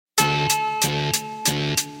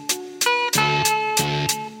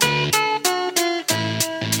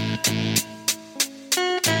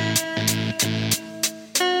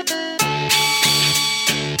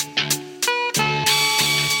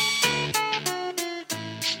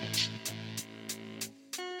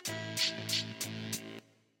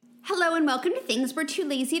Hello and welcome to Things We're Too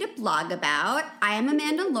Lazy to Blog About. I am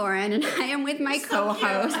Amanda Lauren and I am with my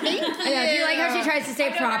co-host. Thank you. I know. Do you like how she tries to stay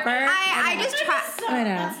proper? I just try. I know.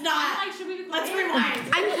 That's not. Let's rewind.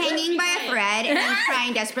 I'm hanging by a thread and I'm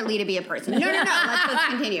trying desperately to be a person. No. Let's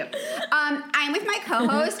continue. I'm with my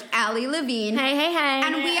co-host, Allie Levine. Hey.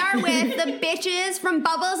 And we are with the bitches from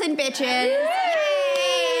Bubbles and Bitches.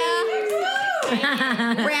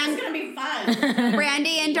 It's gonna be fun.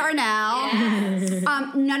 Brandy and Darnell. Yes.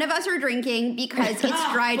 None of us are drinking because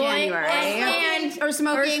it's dry January. Or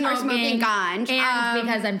smoking ganj. And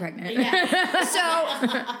because I'm pregnant.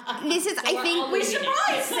 So this is, I think, We should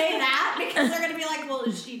probably say that because they're gonna be like, "Well,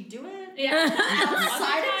 does she do it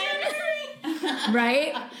outside of January?" Right?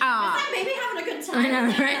 Is that maybe having a good time? I know,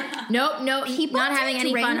 right? Nope. People not do having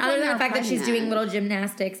any drink fun when other than they're the fact that she's doing pregnant. little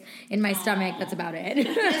gymnastics in my stomach. That's about it.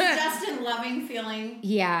 Is Justin loving feeling?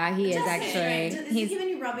 Yeah, he is Justin, actually. Does he give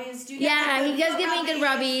any rubbies? Do you Yeah, get he does give me good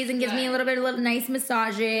rubbies and gives me a little nice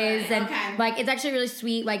massages and okay. it's actually really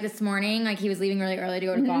sweet. Like this morning, like he was leaving really early to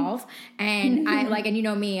go to golf, and I and you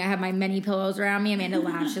know me, I have my many pillows around me. Amanda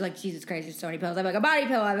laughs. She's like, Jesus Christ, there's so many pillows. I have like a body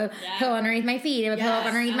pillow. I have a pillow underneath my feet. I have a pillow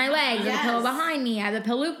underneath my legs. I have a pillow behind me. I have a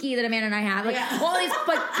pilooki that Amanda and I have. Like all these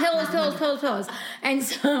like pillows. And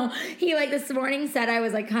so he like this morning said I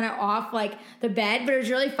was like kind of off like the bed, but it was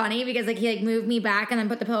really funny because like he like moved me back and then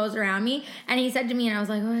put the pillows around me, and he said to me, and I was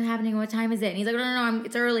like, what's happening? What time is it? And he's like, no,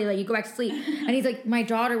 it's early. Like you go back to sleep. And he's like, my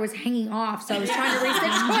daughter was hanging off, so I was trying to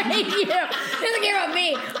resituate you. He doesn't care about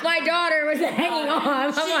me. My daughter was hanging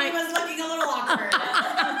off. She was looking a little awkward.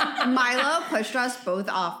 Milo pushed us both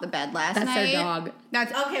off the bed last night. That's their dog.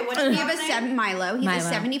 That's okay. What's we your have dog's a name? Milo. He's Milo.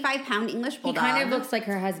 a 75-pound English He bulldog. kind of looks like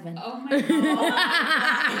her husband. Oh my god.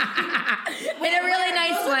 In a really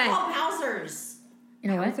nice Those way. are called Pausers. In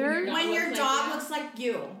a what? When your dog looks like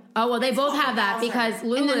you. Oh, well, they both called have that Bowser. because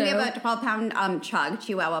Lulu. And then we have a 12-pound Chug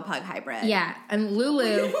Chihuahua Pug hybrid. Yeah, and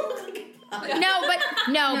Lulu. But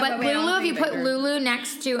but we don't Lulu, if you think put bigger. Lulu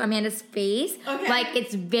next to Amanda's face, like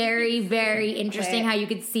it's very, very interesting how you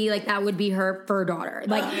could see like that would be her fur daughter.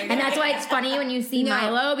 Like, and that's why it's funny when you see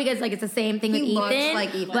Milo because like it's the same thing with He looks Ethan.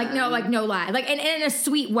 like Ethan. Like no lie, like and in a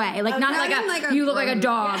sweet way, like not not like even like a you look like a grown-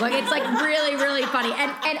 dog. Like it's like really, really funny.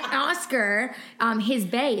 And Oscar, his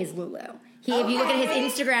bae is Lulu. If you look at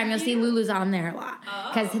his Instagram, you'll see Lulu's on there a lot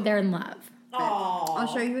because they're in love. Oh, I'll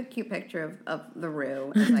show you a cute picture of the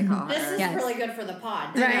Roo, as I call her. this is Yes. really good for the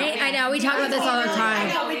pod. Right? I know. We talk about this all the time.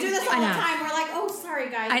 I know. We do this all I the know. time. We're like, oh, sorry,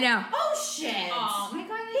 guys. I know. Oh, shit. Oh my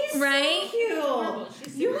god. He's Right? so cute. Adorable.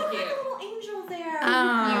 She's You super look cute. like a little angel there.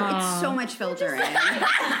 It's so much filtering.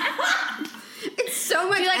 It's so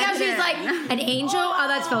much. Do you like how she's editing. like an angel? Oh,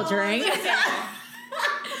 that's filtering.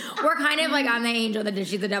 We're kind of like I'm the angel that did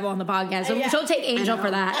she's the devil on the podcast. So she'll take angel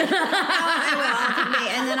for that. I will.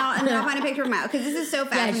 Wait, and then I'll find a picture of Milo because this is so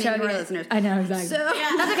fascinating show for our me. listeners. I know exactly. So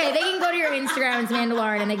That's okay. They can go to your Instagram, it's Amanda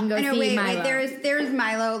Lauren, and they can go I know. see Wait. Milo. There's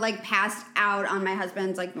Milo like passed out on my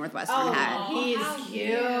husband's like Northwestern hat. He's How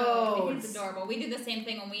cute. He's adorable. We do the same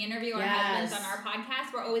thing when we interview our Yes. husbands on our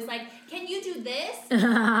podcast. We're always like, "Can you do this?" And we're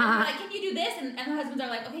like, "Can you do this?" And the husbands are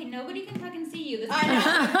like, "Okay, nobody can fucking see you. This is I know. our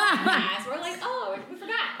podcast." We're like, "Oh, we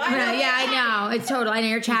forgot." Yeah, I know. It's total. I know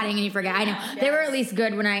you're chatting and you forget. I know. They were at least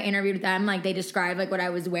good when I interviewed them. Like they described like what I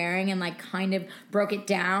was wearing and like kind of broke it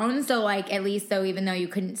down. So like at least so even though you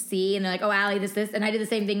couldn't see and they're like, oh Allie, this, and I did the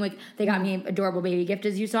same thing with they got me an adorable baby gift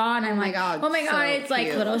as you saw, and I'm my like, God, oh my god, so it's like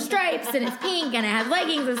cute. little stripes and it's pink and it has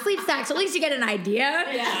leggings and sleep sacks. So at least you get an idea.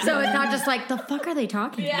 Yeah. So it's not just like the fuck are they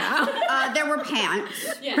talking about? There were pants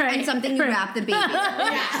Yeah. and something you wrap the baby in.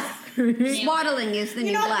 Yeah. Swaddling is the You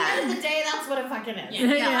new know, at the black. end of the day, that's what it fucking is. You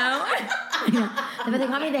know? But they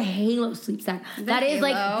got me the Halo sleep sack. That is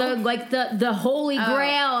Halo? like the holy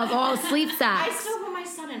grail of all sleep I sacks. still put my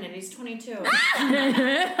son in it. He's 22.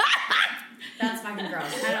 That's fucking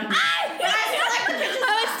gross. I don't know. But I feel like the pictures.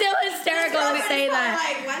 I was still hysterical to say that.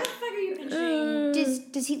 Like, why the fuck are you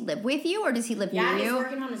pinching? Does he live with you or does he live Yeah, near he's you?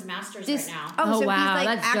 working on his master's Does- right now. Oh, so wow, he's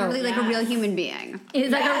like that's actually dope. like a real human being.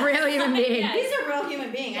 He's like a real human being. He's a real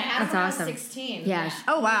human being. I had him That's when I was awesome. 16. Yeah.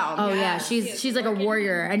 Oh wow. Oh yeah, Yeah, she's like a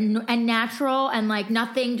warrior and natural and like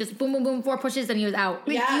nothing, just boom boom boom, 4 pushes and he was out.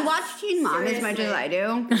 Wait, do you Yes. watch Teen Mom as much as I do?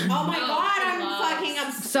 Oh my god, I'm I love- fucking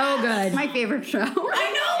obsessed. So good. My favorite show. I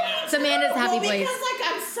know. It's Amanda's happy place. Because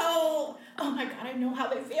like I'm so. Oh my god, I know how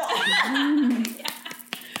they feel.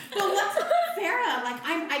 But what's up with Farrah? Like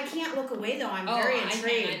I can't look away though. I'm very I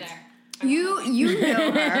intrigued. can't either. You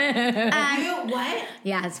know her. And You what?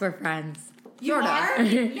 Yes, we're friends. You Sort of. are?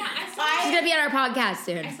 Yeah, I saw. She's gonna be on our podcast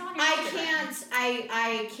soon. I saw on your I Instagram. can't.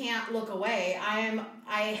 I can't look away.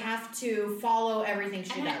 I have to follow everything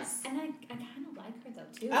she And does. I kind of like her though.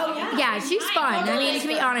 too. Oh, yeah. Yeah, she's fun. I mean, to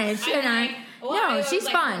be honest, I'm like, no, she's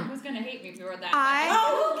fun. Who's gonna hate me if you wrote that?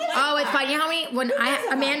 Oh, it's fun. You know how many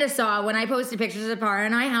Amanda saw when I posted pictures of Tara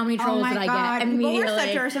and I, how many trolls did I get immediately? People were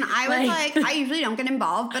such yours, and I was like, I usually don't get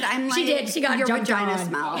involved, but I'm like, she did. She got your jumped vagina on.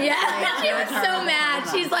 smells. Yeah, Like, she was so mad.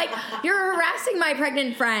 She's like, "You're harassing my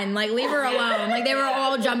pregnant friend. Like, leave her alone." Like, they were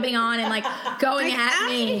all jumping on and like going like, at I don't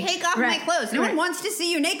me. even take off my clothes. No one wants to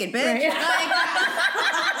see you naked, bitch. Right. Like,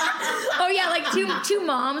 Oh yeah, like two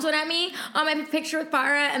moms went at me on my picture with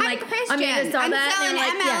Farah, and like Christian. Amanda saw I'm that. selling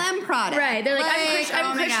and they were like, MLM products. Right? They're like, I'm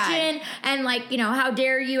oh my God. Christian, and like, you know, how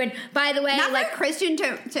dare you? And by the way, Not like like Christian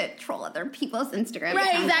to troll other people's Instagram. Right,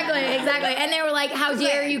 accounts. exactly. And they were like, "How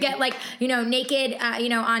dare you get like, you know, naked, you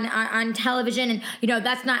know, on television, and you know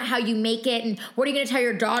that's not how you make it. And what are you going to tell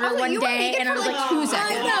your daughter Also, one you were day?" naked And I for, was like, like, 2 "Oh,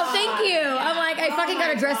 seconds. no, thank you." I'm like, I fucking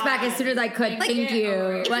got a dress back as soon as I could. Thank you.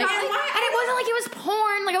 Like, and it wasn't like it was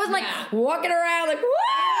porn. Like I wasn't like walking around like,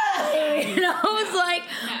 whoa. You know, it was like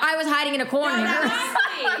I was hiding in a corner.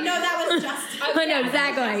 No, that was Justin. I know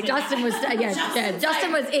exactly. Justin was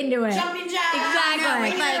Justin was into it. Jumping jack.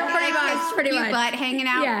 Exactly. Like, Pretty cute much. butt hanging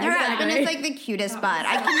out. Yeah, Her exactly. husband is like the cutest butt.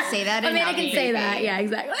 I can say that. Amanda enough. can say that. Yeah,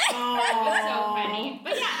 exactly. So funny.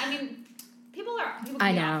 But yeah, I mean, people can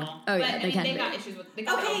I be know. awful. Oh, yeah, but, I they mean, can they've be. got issues with. They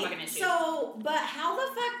got their own fucking Okay, issues. but how the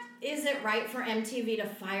fuck is it right for MTV to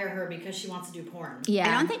fire her because she wants to do porn? Yeah.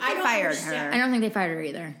 I don't think they fired her. I don't think they fired her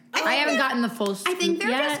either. Oh, I haven't okay. gotten the full scoop I think they're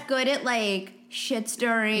yet. just good at like shit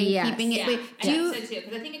stirring, Yes. keeping it. Yeah, Wait, I do you, think so too.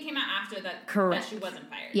 Because I think it came out after that. Correct. That she wasn't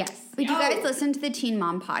fired. Yes. wait, do you Oh. guys listen to the Teen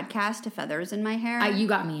Mom podcast, To Feathers in My Hair? You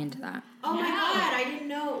got me into that. Oh my Yeah. god, I didn't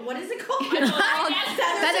know. What is it called?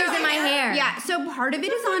 Feathers in my hair. Yeah, so part of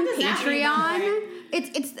it is on does that mean, Patreon.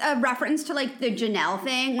 It's a reference to like the Janelle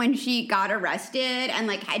thing when she got arrested and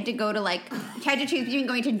like had to go to like had to choose between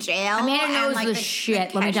going to jail Amanda and knows like the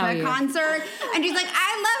shit, let me tell Kesha you. concert. And she's like,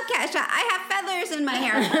 I love Kesha. I have feathers in my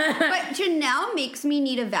hair. But Janelle makes me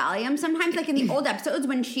need a Valium. Sometimes like in the old episodes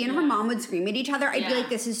when she and her mom would scream at each other, I'd be Yeah. like,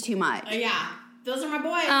 this is too much. Yeah. Those are my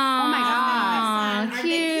boys. Oh my God. Aren't cute.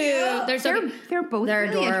 they cute? They're so They're both They're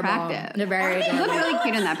really adorable. attractive. They're very Aren't they? They look adorable. really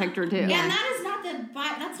cute in that picture too. And that is not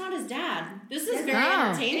that's not his dad. This is very Oh.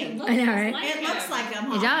 entertaining. I know, right? It looks like him.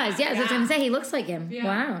 Huh? It does. Yeah, that's what I'm saying. He looks like him. Yeah.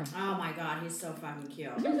 Wow. Oh my god, he's so fucking cute.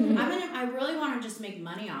 I really want to just make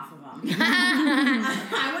money off of him.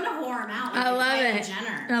 I want to whore him out. Like I love Kylie it.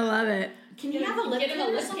 Jenner. I love it. Can you have a lip Get him kit a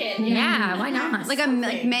or lip something? kit. Yeah, why not? Like a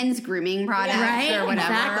like men's grooming product right? or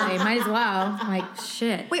whatever. Exactly. Might as well. Like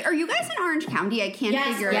shit. Wait, are you guys in Orange County? I can't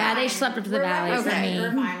Yes, figure it Yeah, out. they slept up to the We're valley right- for Okay. me.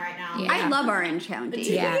 We're fine right now. Yeah. I love Orange County.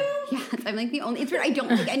 Do Yeah. you? Yes, I'm like the only. It's weird. I don't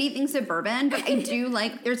like anything suburban, but I do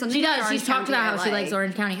like. There's something. She about does. Orange She's talked County about I how she like. likes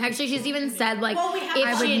Orange County. Actually, she's even said like Well, we have- if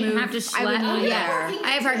I she would didn't move- have to I would schlep. move Yeah, there. I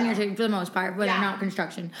have parking here too for the most part, but Yeah. not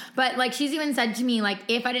construction. But like she's even said to me like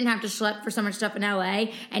if I didn't have to schlep for so much stuff in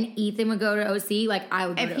LA and Ethan would go to OC, like I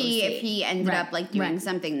would go to OC. If he ended Right. up like doing Right.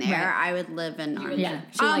 something there, Right. I would live in Orange. Yeah,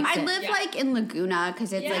 she likes I'd it. live Yeah. like in Laguna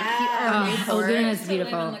because it's like Yeah. cute. Oh, Laguna is I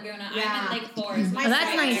beautiful. live in Laguna. Yeah. I'm in Lake Forest. My Oh, that's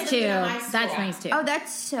sister nice lives too. in a high school. That's nice too. Oh,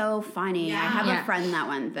 that's so funny. Yeah. I have Yeah. a friend that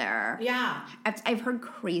went there. Yeah. I've heard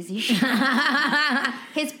crazy shit.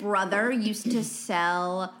 His brother used to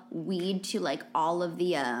sell weed to like all of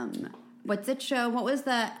the what's it show? What was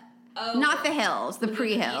the Oh. not the hills, the Laguna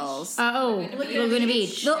pre-hills. Oh, Laguna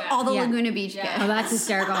Beach. All the Yeah. Laguna Beach Yeah. Oh, kids. that's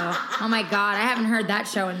hysterical. Oh my god, I haven't heard that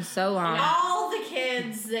show in so long. All the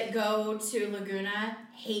kids that go to Laguna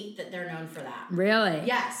hate that they're known for that. Really?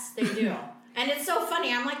 Yes, they do. And it's so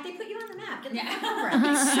funny. I'm like, they put you on the map. Get the Yeah. fuck over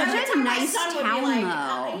it. Such Every a time my nice son would be town, like,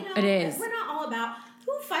 though. you know, It is. We're not all about.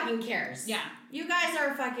 Who fucking cares? Yeah. You guys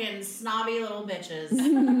are fucking snobby little bitches.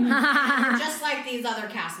 You're just like these other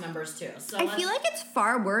cast members too. So I feel like it's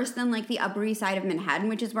far worse than like the Upper East Side of Manhattan,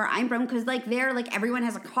 which is where I'm from, because like there, like everyone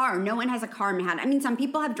has a car. No one has a car in Manhattan. I mean, some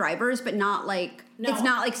people have drivers, but not like No. it's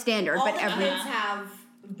not like standard. all But the every kids have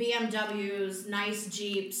BMWs, nice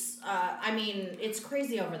Jeeps. I mean, it's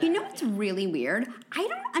crazy over there. you know what's really weird? I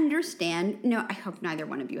don't understand. No, I hope neither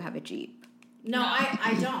one of you have a Jeep. No,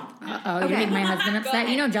 I don't. Oh, you Okay. make my husband Go upset.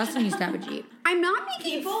 You know, ahead. Justin used to have a Jeep. I'm not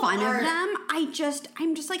making People fun are- of them. I'm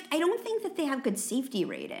just like I don't think that they have good safety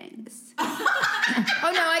ratings.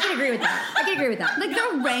 Oh no, I can agree with that. I can agree with that. Like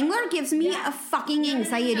the Wrangler gives me a fucking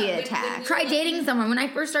anxiety When- attack. Try dating someone. When I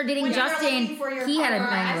first started dating When you were Justin, looking for your he had a car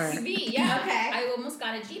or Wrangler. SUV, yeah. Okay. I almost got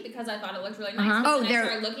got a Jeep because I thought it looked really nice. Uh-huh. So Oh, then I they're-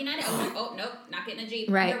 started looking at it. I was like, oh, nope, not getting a Jeep.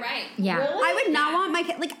 Right. You're right. Yeah. Really? I would not want my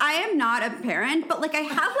kid. Like, I am not a parent, but like, I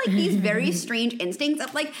have like these very strange instincts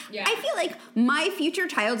of like, Yeah. I feel like my future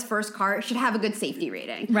child's first car should have a good safety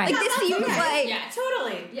rating. Right. Like, this seems like. Yeah.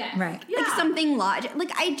 Totally. Yeah. Right. Like something logic.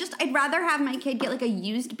 Like I'd rather have my kid get like a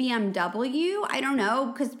used BMW. I don't know,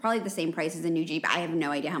 because it's probably the same price as a new Jeep. I have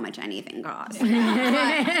no idea how much anything costs. But,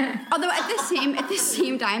 although at the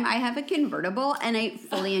same time, I have a convertible, and I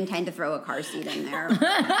fully intend to throw a car seat in there.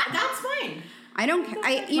 That's fine. I don't.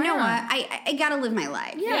 You know what? I gotta live my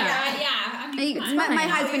life. Yeah. I mean, My fine.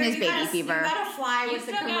 husband is You baby gotta- fever. You gotta fly You with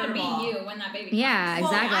the still gotta convertible. be you when that baby Yeah,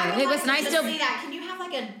 Well, exactly. I would It was like nice to to. see that. Can you have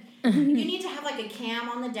like a? You need to have like a cam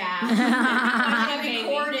on the dash. You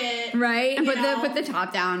record it. Right. And You know? put the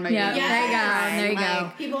top down. Maybe. Yeah, there you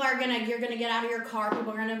go. People are you're gonna get out of your car.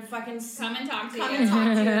 People are gonna fucking Come and talk to come you. and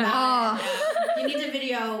talk to you about Oh. it. You need to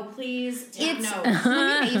video, please take It's notes.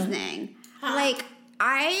 amazing. Huh. Like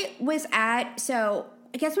I was at, so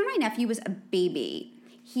I guess when my nephew was a baby,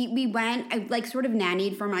 we went, I like sort of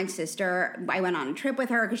nannied for my sister. I went on a trip with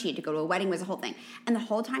her because she had to go to a wedding, was the whole thing. And the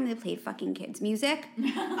whole time they played fucking kids music.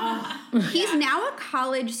 He's now a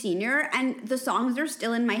college senior, and the songs are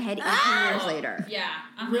still in my head 18 years later. Yeah.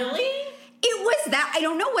 Really? It was that, I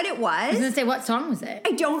don't know what it I was was. gonna say, what song was it?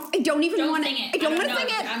 I don't even Don't want to. sing it. I don't I want don't to sing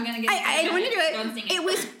know. it. I'm gonna get I don't want to do Don't sing it. it. It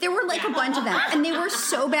was. There were like a bunch of them, and they were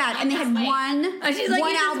so bad. And they had Just wait. one She's like, one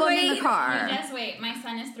 "You just album in wait." the car. Just wait. My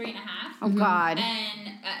son is 3.5. Oh God.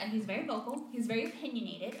 And he's very vocal. He's very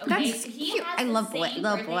opinionated. Okay, That's he cute. has I the love same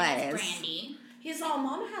little birthday as boys. Brandy. He's all,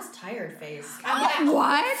 Mama has tired face. What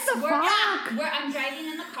the We're, fuck? I'm driving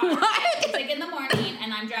in the car. What? It's like in the morning,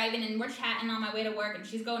 and I'm driving, and we're chatting on my way to work, and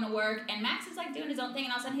she's going to work, and Max is like doing his own thing,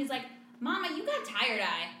 and all of a sudden he's like, "Mama, you got tired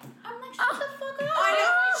eye." I'm like, "Shut the fuck up." I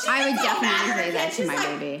know. She I would gets all definitely mad at her say that kid. to my She's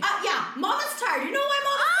like, baby. Yeah, Mama's tired. You know why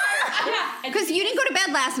Mama's tired? Yeah, and Because you didn't go to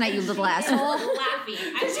bed last night, you little asshole. laughing.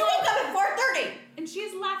 Because you woke up at 4:30. And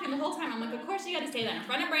she's laughing the whole time. I'm like, of course you got to say that in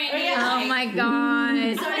front of Brandy. Yeah. Oh Like, my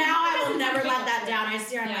god. So now I will never let that down. I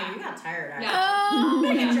see her, I'm Yeah. like, you got tired. Yeah. Oh.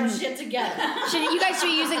 Get your shit together. You guys should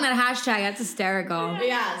be using that hashtag. That's hysterical.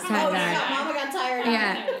 Yes. Try Oh, that. yeah, Mama got tired.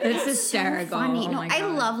 Yeah, it's hysterical. Funny. Oh No, my I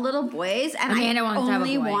God. love little boys, and Amanda I wants to have a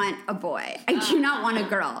only boy. want a boy. I do not want a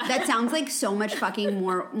girl. That sounds like so much fucking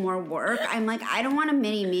more work. I'm like, I don't want a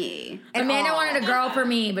mini me. at Amanda all. wanted a girl for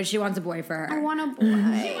me, but she wants a boy for I her. want a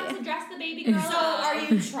She boy. wants to dress the baby girl So up. are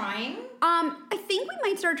you trying? I think we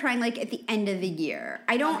might start trying like at the end of the year.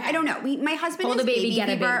 I don't know. My husband Hold has a baby, get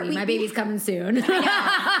a fever. baby. My baby's coming soon. That's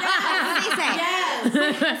what they say. Yes.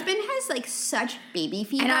 My husband has like such baby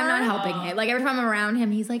fever, And I'm not helping it. Like every time I'm around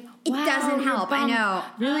him, he's like, It wow, doesn't your help, I bum know.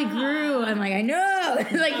 Really grew. I'm like, I know. Like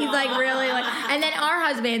he's like really like. And then our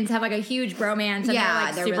husbands have like a huge bromance. And Yeah, they're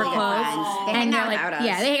like they're super really good close. friends. They and hang they're out like, without us.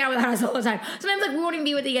 yeah, they hang out without us all the time. Sometimes like we won't even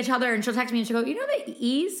be with each other, and she'll text me and she'll go, you know the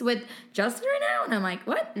E's with Justin right now, and I'm like,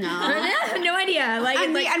 what? No. I have no idea. Like,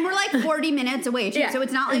 And, it's like and we're like 40 minutes away too, Yeah. so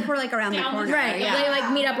it's not like we're like around the Down the corner. right. Yeah. They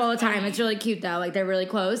like meet up all the time. It's really cute though. Like they're really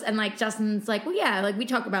close. And like Justin's like, well, yeah, like we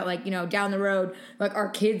talk about like, you know, down the road, like our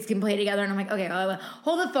kids can play together. And I'm like, okay,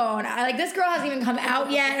 hold the phone. I like this girl hasn't even come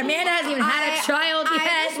out yet. Amanda hasn't even had a child yet.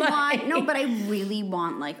 I just Like- want no, but I really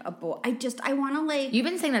want like a boy. I want to like You've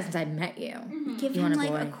been saying that since I met you. give You him want a like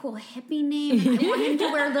boy. a cool hippie name. I want him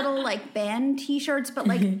to wear little like band T-shirts, but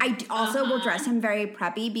like also will dress him very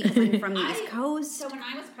preppy because I'm from the East Coast. So when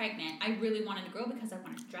I was pregnant, I really wanted a girl because I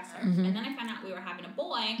wanted to dress her. Mm-hmm. And then I found out we were having a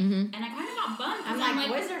boy, and I kind of got bummed. 'cause I'm like,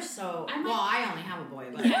 boys are so. I'm Well, like- I only have a boy,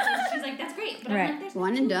 but. Yeah, she's like, that's great. But Right. I'm like, there's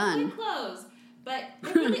One no and cute done. boy clothes. But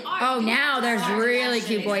there really are. Oh, You now have to there's search really that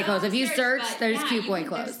cute shit. boy You clothes. don't If you search, but there's yeah, cute you boy can-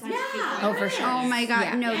 clothes. there's such cute Yeah. boy Oh, for clothes. sure. Oh my god,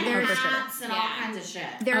 Yeah. no, Yeah. there's for sure. Hats and all Yeah. kinds of shit.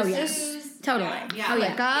 there's Oh, this yes. Totally. Yeah. Oh,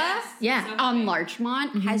 yeah. Flicka Yes. Yeah. So on cute.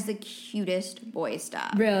 Larchmont has the cutest boy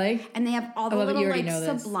stuff. Really? And they have all the I love that you little already like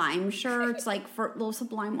know this. Sublime shirts, like for little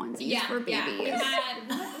Sublime onesies Yeah, for babies. yeah. We had,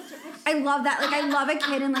 what's I love that. Like I love a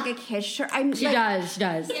kid in like a kid's shirt. I'm She like, does. She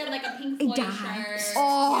does. he had like a pink I Floyd die. shirt.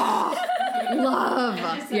 Oh, love.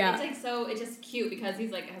 And just, Yeah. It's like so. It's just cute because he's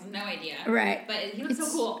like has no idea. Right. But he looks so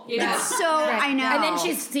It's- cool. It's so Right. I know. And then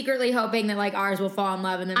she's secretly hoping that like ours will fall in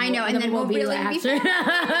love, and then I know, and then we'll be really be last.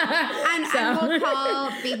 and we'll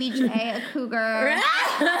call baby Jay a cougar.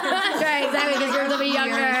 right, exactly, because you're a little bit Years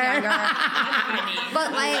younger. younger. That's funny. But,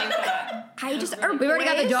 I like, that. I just are We've already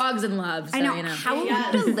got the boys- dogs in love. So, I know, You know. how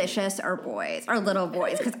Yes. delicious are boys, are little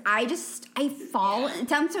boys, because I fall. It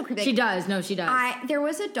sounds so creepy. She does. No, she does. There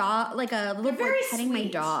was a dog, like a little boy very petting my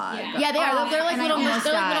sweet. dog. yeah, they are. They're like and I little almost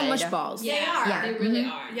little mush died. balls. They are. Yeah. They really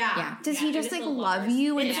are. Yeah. Yeah. Does he Yeah, just they're like just little love lovers.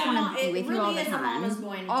 you and It's just a want to be it with you really all the is a mama's time?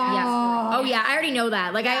 boy and a Oh. dad's girl. Oh yeah, I already know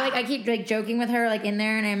that. Like I keep like joking with her like in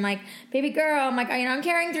there, and I'm like, baby girl, I'm like, I'm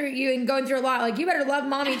carrying through you and going through a lot. Like you better love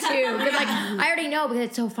mommy too, because like I already know, because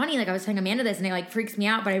it's so funny. Like I was telling Amanda this, and it like freaks me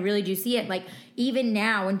out, but I really do see it. Like even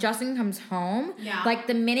now when Justin comes home, like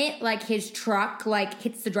the minute like his truck like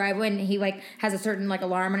hits the driveway and he like has a certain like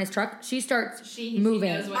alarm on his truck, she starts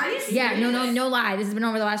moving. knows what Are you it is. Yeah, no lie. This has been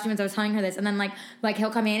over the last few months. I was telling her this, and then like he'll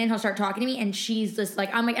come in and he'll start talking to me, and she's just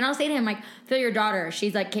like, I'm like, and I'll say to him like, feel your daughter.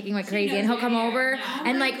 She's like kicking like crazy, and he'll come over,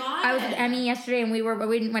 and my like God. I was with Emmy yesterday, and we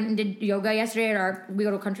went and did yoga yesterday at we go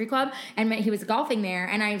to a country club, and he was golfing there,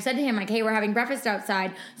 and I said to him like, hey, we're having breakfast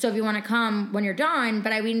outside, so if you want to come when you're done,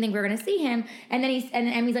 but we didn't think we were gonna see him, and then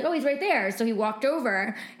Emmy's like, oh, he's right there, so he walked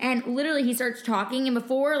over, and literally he starts talking, and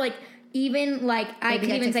before like. Even like I Baby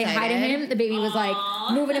could even gets say hi to excited. him, the baby was like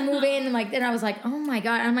moving and moving, and like then I was like, oh my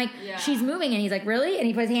god, I'm like, she's moving, and he's like, really? And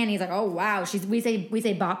he put his hand, and he's like, oh wow, we say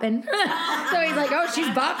bopping, so he's like, oh, she's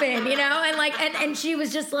bopping, you know, and like and she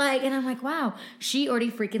was just like, and I'm like, wow, she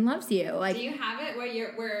already freaking loves you, like. Do you have it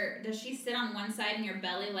where does she sit on one side and your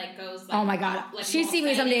belly like goes like Oh my god, like she's seen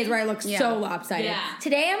me some days where I look so lopsided. Yeah.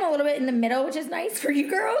 Today I'm a little bit in the middle, which is nice for you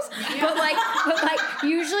girls. But like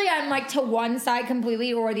usually I'm like to one side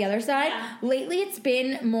completely or the other side. Yeah. Lately it's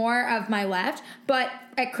been more of my left, but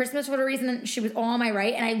at Christmas for whatever reason she was all on my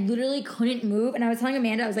right, and I literally couldn't move. And I was telling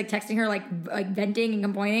Amanda, I was like texting her like venting and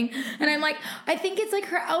complaining, and I'm like, I think it's like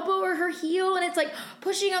her elbow or her heel, and it's like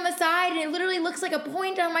pushing on the side, and it literally looks like a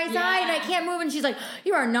point on my side, and I can't move. And she's like,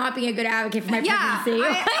 you are not being a good advocate for my Yeah, pregnancy.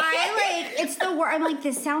 I like it's the word. I'm like,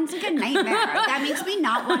 this sounds like a nightmare. That makes me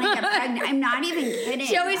not want to get pregnant. I'm not even kidding.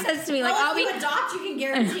 She always says to me like, Well, I'll if be. you adopt, you can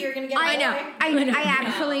guarantee you're gonna get. I know. I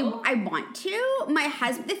actually I want to. My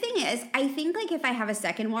husband. The thing is, I think like if I have a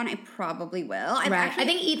second one, I probably will. Right. I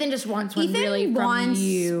think Ethan just wants one Ethan really wants from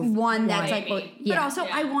you. one that's Right. like, but Yeah. also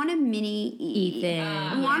I want a mini Ethan.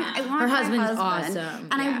 I want Her my husband's husband. awesome.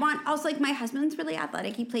 And Yeah. I want also like my husband's really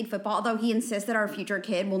athletic. He played football, although he insists that our future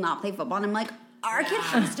kid will not play football. And I'm like, our kid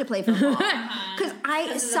has to play football because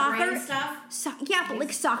Soccer stuff. Yeah, but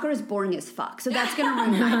like soccer is boring as fuck, so that's gonna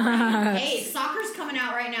ruin my brain. Hey, soccer's coming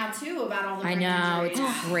out right now too about all the. I brain know, injuries.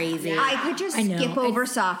 it's crazy. I could just I know. skip over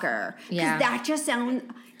soccer because Yeah. that just sounds.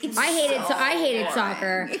 I hated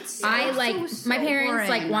soccer. It's I so, like so my parents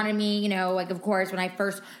like boring. wanted me, you know, like of course when I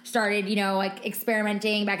first started, you know, like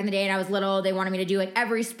experimenting back in the day and I was little, they wanted me to do like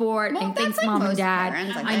every sport. Well, and that's thanks like mom and most dad.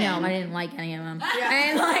 parents, I I know, think. I didn't like any of them.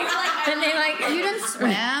 And like, and they like You didn't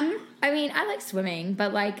swim. I mean, I like swimming,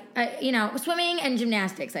 but like, you know, swimming and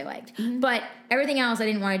gymnastics I liked. But everything else I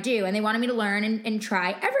didn't want to do. And they wanted me to learn and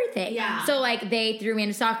try everything. Yeah. So like they threw me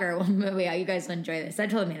into soccer. Well, yeah, you guys will enjoy this. I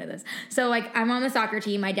told Amanda this. So like I'm on the soccer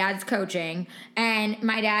team. My dad's coaching. And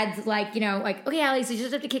my dad's like, you know, like, okay, Allie, so you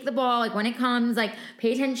just have to kick the ball. Like when it comes, like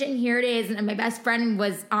pay attention. Here it is. And my best friend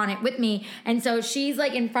was on it with me. And so she's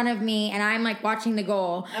like in front of me and I'm like watching the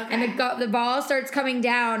goal. Okay. And the ball starts coming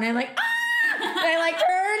down and I'm like, ah! And I like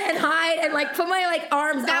turn and hide and like put my like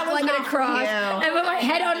arms That out was like not in a for cross you. and put my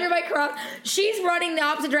head under my cross. She's running the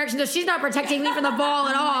opposite direction, so she's not protecting me from the ball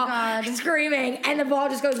at all. God. Screaming, and the ball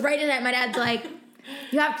just goes right in it. My dad's like,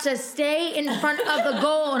 you have to stay in front of the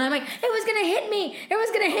goal. And I'm like, it was going to hit me. It was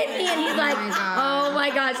going to hit me. And he's like, oh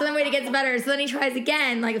my God. So then wait, it gets better. So then he tries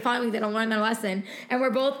again. Like the following week, they don't learn their lesson. And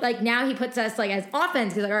we're both like, now he puts us like as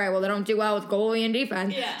offense. He's like, all right, well, they don't do well with goalie and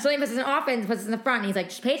defense. Yeah. So then he puts us in offense, puts us in the front. And he's like,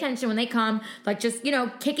 just pay attention when they come. Like, just, you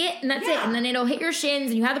know, kick it and that's it. And then it'll hit your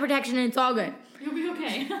shins and you have the protection and it's all good. You'll be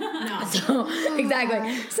okay. No. So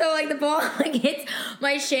exactly. So like the ball like hits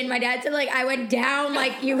my shin. My dad said like I went down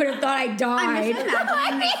like you would have thought I I'm died. just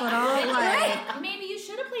imagining this little like. Maybe you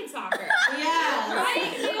should have played soccer. Yeah.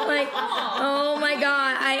 Right? You Like, oh my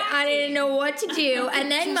God, I didn't know what to do.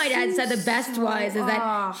 And then my dad said the best was is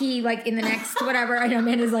that he like in the next whatever, I know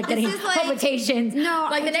Amanda's like getting is like- palpitations. No,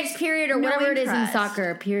 like I the next just- period or no whatever it is in interest.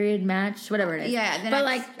 soccer, period, match, whatever it is. Yeah, the but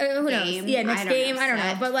next like who knows? game. Yeah, next I don't game, know, I don't know.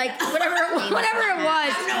 set. But like whatever it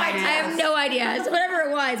was, I have no idea. So whatever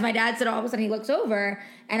it was, my dad said all of a sudden he looks over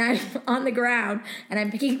and I'm on the ground and I'm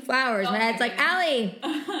picking flowers. My dad's like, Allie,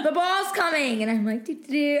 the ball's coming. And I'm like,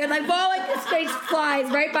 doo-doo-doo. And like ball like this face flies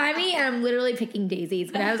right by me and I'm literally picking daisies.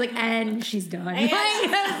 But I was like, and she's done. Like,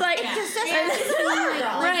 I was like,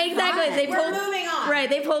 right, exactly. They We're moving on. Right,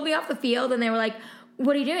 they pulled me off the field and they were like,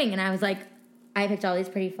 what are you doing? And I was like, I picked all these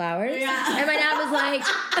pretty flowers. Yeah. And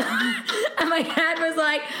my dad was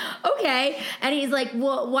like, okay. And he's like,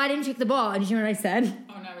 well, why didn't you kick the ball? And you know what I said?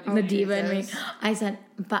 Oh no, The diva in me. I said,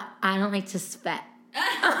 but I don't like to sweat.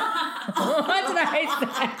 That's what I said.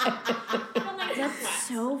 I don't like to sweat.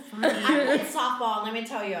 So funny. I played softball, and let me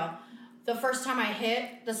tell you, the first time I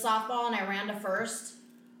hit the softball and I ran to first,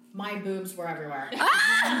 my boobs were everywhere.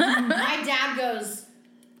 My dad goes,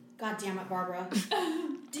 God damn it, Barbara.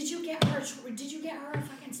 Did you get her a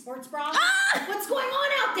fucking sports bra? What's going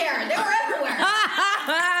on out there? They were everywhere.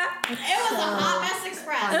 It was a hot mess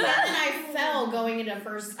express. And then I fell going into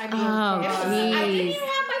first. I mean, I didn't even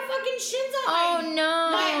have my fucking shins on. Oh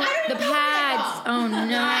no. I don't The even know where they pads. go. Oh The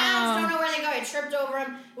pads, don't no. know where they go. I tripped over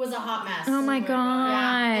them. It was a hot mess. Oh my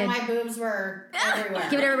Yeah, and god. my boobs were everywhere.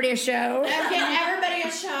 Giving everybody a show. I'm giving everybody a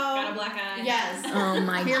Got a show. black eye. Yes. Oh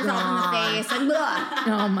my Pierce all in the god. face, like, ugh,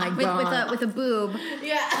 Oh my god. with a boob.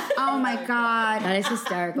 Yeah. Oh my god. That is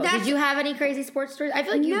hysterical. That's- Did you have any crazy sports stories? I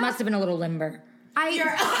feel like you No. must have been a little limber. I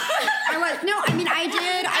was no. I mean, I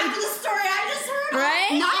did. After the story I just heard.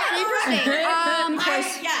 Right? Not that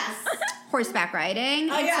interesting. Yes. Horseback riding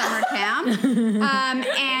Oh, in yeah. summer camp,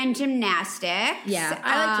 and gymnastics. Yeah,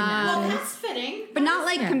 I like gymnastics. Well, that's fitting. but not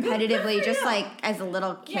like Yeah. competitively, Good for just you. like as a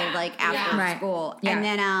little kid, Yeah. like after Right. school. Yeah. And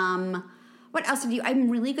then what else did you? I'm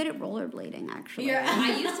really good at rollerblading, actually.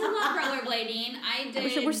 I used to love rollerblading. I did. I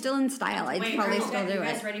wish it were still in style. I'd Wait, probably are still do you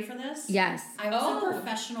guys it. ready for this? Yes. I was Oh. a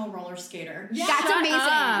professional roller skater. Yeah. That's Shut amazing.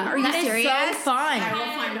 up. Are you That is serious? so I fun. will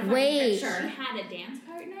find a fucking Wait. She picture. had a dance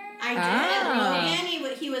partner. I did. Oh. And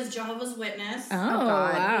he was Jehovah's Witness. Oh,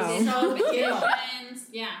 God. wow. Did So cute. competitions.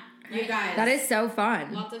 Yeah. You right. guys. That is so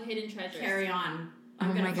fun. Lots of hidden treasures. Carry on. Oh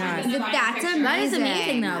I'm gonna my find God. this But fucking that's picture. That is amazing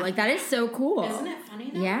Amazing. though. Like that is so cool. Isn't it funny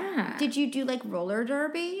though? Yeah. Did you do like roller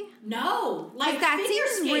derby? No. Like that figure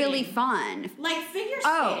seems skating. really fun. Like figure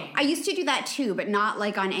Oh, skating. I used to do that too, but not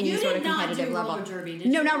like on any You sort did of not competitive do level. roller derby, did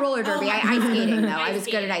No, you? not roller derby. Oh, Ice skating though. I Ice was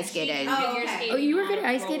good at skating. ice She did skating. Oh, figure okay. skating Oh, you were on good at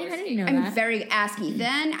ice roller skating? I didn't know I'm that. very ask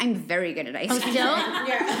Ethan. I'm very good at ice Oh, skating. still?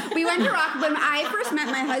 Yeah. We went to Rock when I first met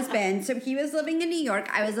my husband. So he was living in New York.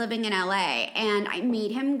 I was living in LA, and I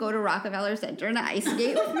made him go to Rockefeller Center to ice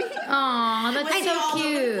skate with me. Aw, that's Was he so all over the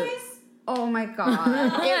cute. place? Oh my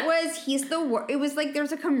god! He's the worst. It was like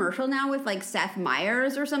there's a commercial now with like Seth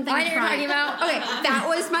Meyers or something. I know what you're talking about. Okay, that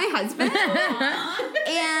was my husband,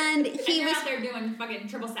 and And he you're was out there doing fucking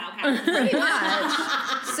triple sow cows. pretty much.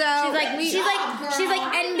 So She's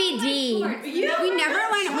like NBD.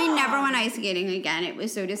 we never went ice skating again. It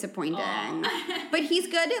was so disappointing. But he's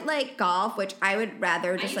good at like golf, which I would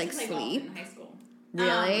rather just I like used to play golf sleep. in high school.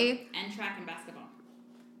 Really? And track and basketball.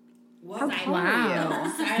 How Side- cool are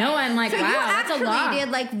Wow. you? No, I'm like, So you wow, that's a actually lot. did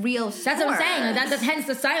like real. That's what I'm saying. Like, that's hence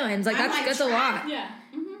the silence. Like I'm that's like a lot. Yeah.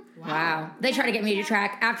 Mm-hmm. Wow. They try to get me to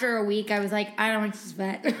track. After a week, I was like, I don't like to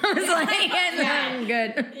sweat. I was like, I'm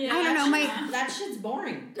good. Yeah. I don't know, my- That shit's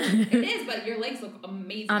boring. It is, but your legs look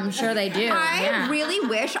amazing. I'm sure they do. I yeah. really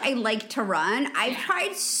wish I liked to run. I've Yeah.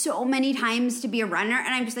 tried so many times to be a runner,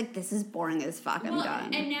 and I'm just like, this is boring as fuck. I'm Well,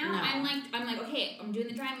 done. and now No. I'm like, okay, I'm doing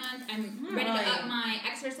the dry month. I'm Not ready to really. up my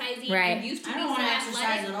exercising. Right. I used to I be don't so want to exercise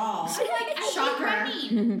athletic. at all. I'm like, I Shocker.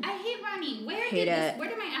 hate running. I hate running. Where Hate it. Where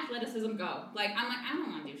did my athleticism go? Like, I'm like, I don't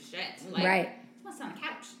want to do shit. Like, Right. I want to sit on the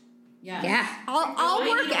couch. Yes. Yeah. I'll I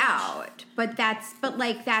work need- out, but that's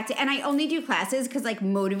and I only do classes because like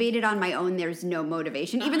motivated on my own, there's no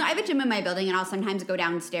motivation. Even though I have a gym in my building, and I'll sometimes go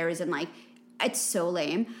downstairs and like it's so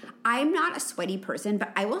lame. I'm not a sweaty person,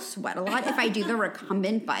 but I will sweat a lot if I do the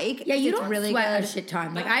recumbent bike. Yeah, you it's don't really sweat good. a shit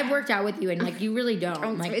ton. Like I've worked out with you, and like you really don't.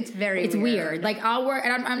 Oh, Like it's very it's weird. Like I'll work,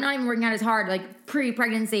 and I'm not even working out as hard. Like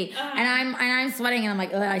pre-pregnancy, and I'm sweating, and I'm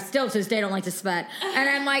like, ugh, I still to this day don't like to sweat. And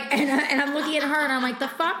I'm like, and I'm looking at her, and I'm like, the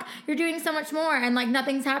fuck, you're doing so much more, and like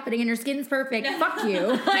nothing's happening, and your skin's perfect. Fuck you.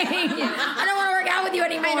 Like I don't want to work out with you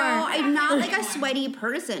anymore. I know. I'm not like a sweaty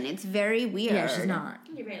person. It's very weird. Yeah, she's not.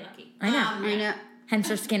 You're very lucky. I know. I know. Hence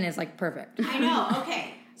her skin is like perfect. I know.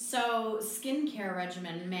 Okay. So skincare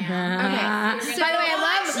regimen, ma'am. Okay. So- By the way,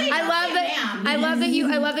 actually, I love that. ma'am. I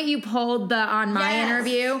love that you pulled the on my Yes.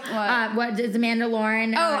 interview. What is Amanda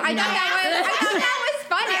Lauren? Oh, I you know. thought that was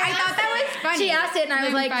funny. I thought that was funny. She asked it, and I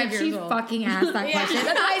was like, 35 did she years old. fucking ask that Yeah. question?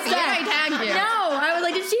 And I said, I tagged you. no. I was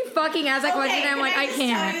like, did she fucking ask that question? And I'm like, I just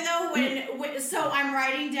can't. tell you though, when so I'm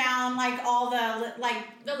writing down like all the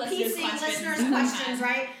The listeners' PC questions. listeners' questions,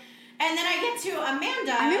 right? And then I get to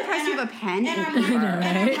Amanda. I'm impressed and you have a pen. And I'm, and I'm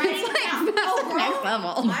writing It's like, down. that's Oh, the girl, next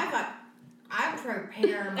level. I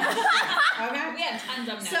prepare my stuff, okay? We have tons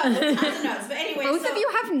of notes. So tons of notes. But anyway, Both so, of you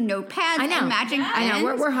have notepads I know. and matching I know.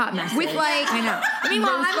 pens. We're hot messes. With, like, I know.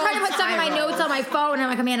 Meanwhile, I'm rose trying to put gold some of my spirals. notes on my phone, and I'm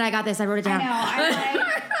like, Amanda, I got this. I wrote it I down. know. I'm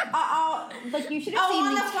like, like you should have Oh, seen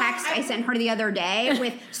on the the phone, text I sent her the other day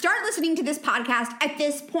with start listening to this podcast at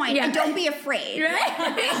this point and don't be afraid.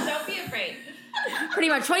 Right? Don't be afraid. Pretty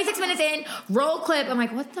much 26 minutes in, roll clip. I'm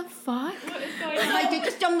like, what the fuck? What is going on? Like,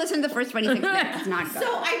 just don't listen to the first 26 minutes. It's not good. So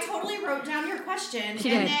I totally wrote down your question, She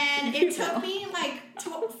and did. then it took me like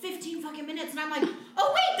 15 fucking minutes, and I'm like,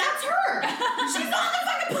 oh wait, that's her. She's on the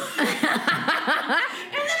fucking podcast.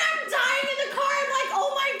 And then I'm dying in the car. I'm like,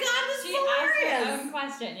 oh my god, this She is asked her hilarious. own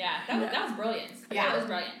question. Yeah, that was brilliant. Yeah. That was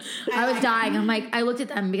brilliant. I was dying. I'm like, I looked at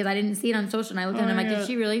them because I didn't see it on social, and I looked at them. I'm like, did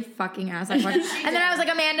she really fucking ask that question? And then I was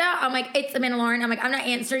like, Amanda. I'm like, it's Amanda Lauren. I'm like, I'm not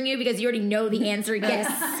answering you because you already know the answer. Yes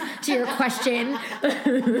to your question.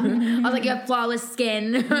 I was like, you have flawless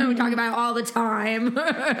skin. We talk about it all the time.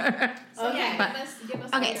 So Okay. yeah, give us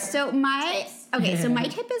all Okay, your so my tips. my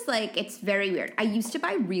tip is like it's very weird. I used to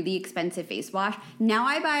buy really expensive face wash. Now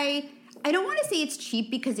I don't want to say it's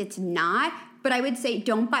cheap because it's not, but I would say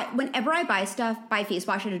don't buy whenever I buy face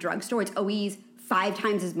wash at a drugstore, it's always 5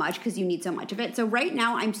 times as much because you need so much of it. So right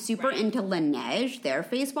now I'm super into Laneige. Their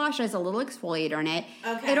face wash has a little exfoliator in it.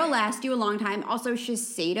 Okay. It'll last you a long time. Also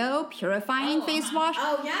Shiseido purifying face wash.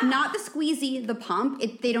 Oh, yeah. Not the squeezy, the pump.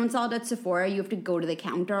 They don't sell it at Sephora. You have to go to the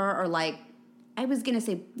counter or like I was gonna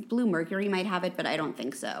say Blue Mercury might have it, but I don't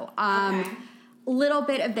think so. Okay. Little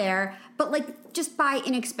bit of there, but like just buy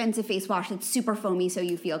an expensive face wash that's super foamy so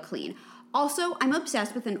you feel clean. Also, I'm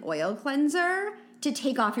obsessed with an oil cleanser to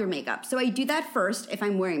take off your makeup. So I do that first if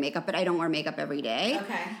I'm wearing makeup, but I don't wear makeup every day.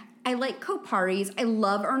 Okay. I like Kopari's. I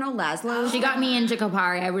love Erno Laszlo's. She got me into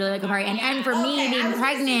Kopari. I really like Kopari. And for me, Okay, I being was gonna say,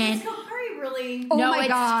 pregnant, is Kopari really? Oh no, my it's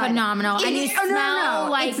God. phenomenal. It And you is- oh, no, smell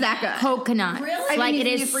no, like it's that good. coconut. Really? Like I've it been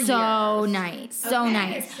using is it for so years. nice. So Okay.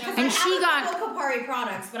 nice. 'Cause And I she have got a couple Kopari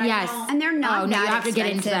products, but Yes. I don't. And they're not Oh, no, that you have to get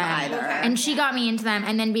into expensive them. either. Okay. And she got me into them.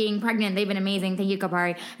 And then being pregnant, they've been amazing. Thank you,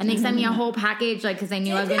 Kopari. And they sent me a whole package, like, because they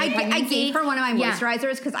knew I was going to be I pregnancy. gave her one of my Yeah.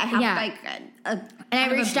 moisturizers because I have Yeah. like a And I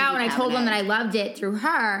have a reached out and I beauty told them that I cabinet. loved it through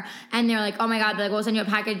her. And they're like, oh my God, they're like, we'll send you a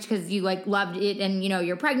package because you like loved it and you know,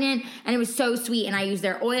 you're pregnant. And it was so sweet. And I used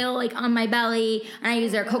their oil like on my belly and I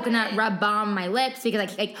used their coconut rub balm on my lips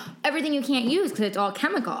because like everything you can't use because it's all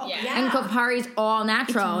chemical. Yeah. And Kopari's all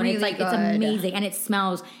natural. and it's really like, it's good. amazing. And it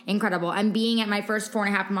smells incredible. And being at my first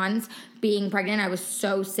 4.5 months, being pregnant, I was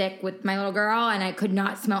so sick with my little girl and I could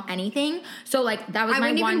not smell anything. So like that was I my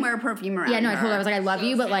wouldn't one. even wear perfume around Yeah, no, I her. told her I was like, I love So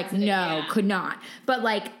you, but like sensitive, no, yeah. could not. But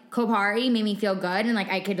like Kopari made me feel good and like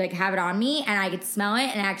I could like have it on me and I could smell it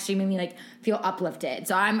and it actually made me like feel uplifted.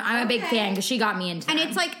 So I'm a big Okay. fan because she got me into And them.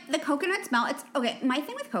 it's like the coconut smell. It's okay. My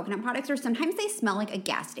thing with coconut products are sometimes they smell like a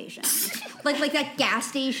gas station, like that gas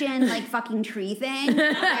station like fucking tree thing.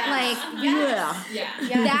 Like Yes.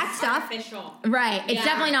 Yeah. that stuff. Official. right. It's Yeah.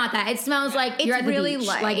 definitely not that. It smells like It's you're at the really beach.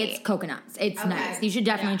 light. Like it's coconuts. It's Okay. nice. You should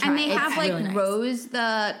definitely Yeah. try And they it. have It's like really nice. rose.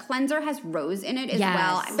 The cleanser has rose in it as Yes.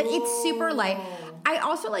 well, but it's super light. Ooh. I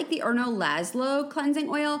also like the Erno Laszlo cleansing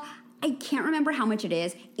oil. I can't remember how much it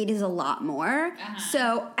is. It is a lot more.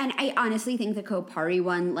 So, and I honestly think the Kopari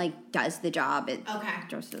one like does the job. It's Okay.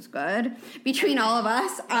 just as good between all of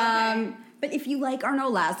us. But if you like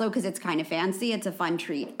Erno Laszlo because it's kind of fancy, it's a fun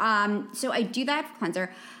treat. So I do that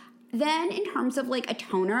cleanser. Then in terms of like a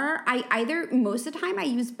toner, I either most of the time I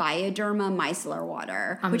use Bioderma micellar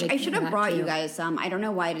water, I'm a which big I fan should of have that, brought you too. guys some. I don't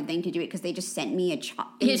know why I didn't think to do it because they just sent me a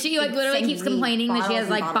Yeah, she like literally keeps complaining that she has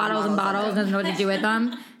like bottles and bottles, doesn't know what to do with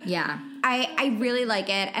them. Yeah. I really like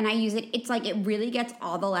it and I use it. It's like it really gets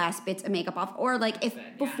all the last bits of makeup off. Or like if Good,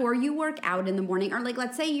 yeah. before you work out in the morning, or like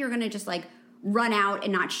let's say you're gonna just like run out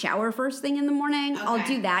and not shower first thing in the morning, I'll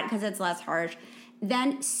Okay. do that because it's less harsh.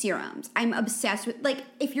 Then serums. I'm obsessed with like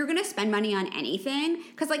if you're gonna spend money on anything,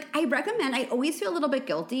 because like I always feel a little bit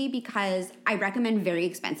guilty because I recommend very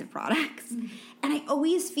expensive products. And I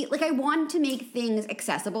always feel like I want to make things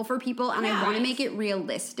accessible for people and I Yeah. want to make it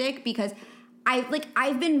realistic because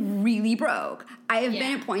I've been really broke. I have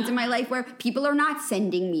been Yeah. at points in my life where people are not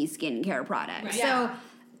sending me skincare products. Right. So Yeah.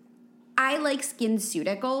 I like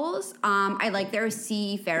SkinCeuticals. I like their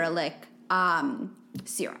C Feralic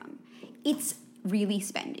serum. It's really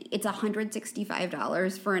spendy. It's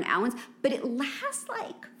 $165 for an ounce, but it lasts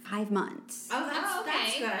like 5 months. Oh, that's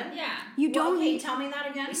okay. good. Yeah. You Well, don't okay, tell me that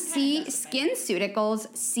again. see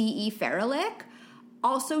SkinCeuticals CE Feralic.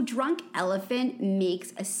 Also, Drunk Elephant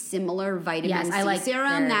makes a similar vitamin Yes, C I like serum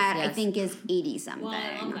theirs, that I yes. think is 80 something. Well,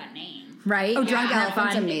 I love that name. Right? Oh, Drunk Yeah.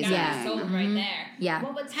 Elephant's Fun. amazing. Got Yeah. it sold right there. Yeah.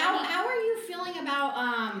 Well, but How are you feeling about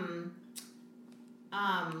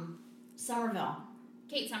Somerville?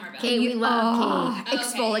 Kate Somerville. Kate, we love Kate.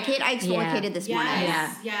 Oh, okay, Exfoliate. yeah. I exfoliated this morning.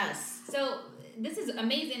 Yes, yes. So this is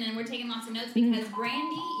amazing, and we're taking lots of notes because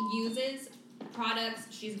Brandy uses products.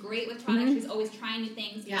 She's great with products. She's always trying new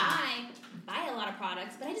things. Yeah. I buy a lot of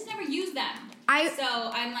products, but I just never use them. So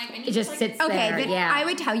I'm like, I need It just to, like, sits Okay, there. but Yeah. I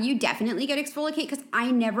would tell you definitely get Exfoliate because I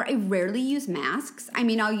rarely use masks. I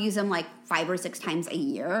mean, I'll use them like 5 or 6 times a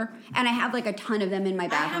year, and I have like a ton of them in my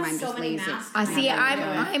bathroom. have I'm so just many lazy. masks. See, I never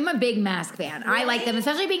I'm a big mask fan. I like them, Really?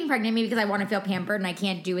 especially being pregnant because I want to feel pampered and I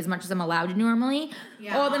can't do as much as I'm allowed to normally.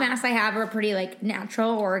 Yeah. All the masks I have are pretty like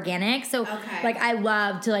natural or organic, so Okay. like I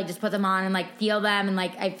love to like just put them on and like feel them, and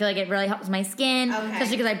like I feel like it really helps my skin, Okay.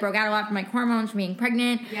 especially because I broke out a lot from like hormones from being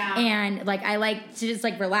pregnant. Yeah. And like I like to just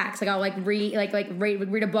like relax. Like I'll like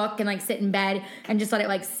read a book and like sit in bed and just let it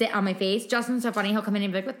like sit on my face. Justin's so funny. He'll come in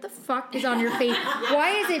and be like, "What the fuck is on your face?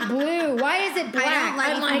 Why is it blue? Why is it black?" I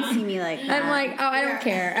don't like I'm you to see me like that. I'm like, oh, I don't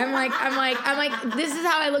care. I'm like, this is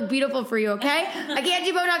how I look beautiful for you, okay? I can't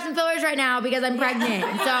do Botox and fillers right now because I'm pregnant.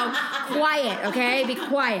 So quiet, okay? Be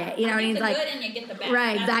quiet, you know. And you he's get the like, good and you get the bad.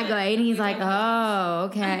 right, That's exactly. what And he's we like, talk about. oh,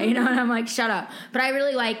 okay, you know. And I'm like, shut up. But I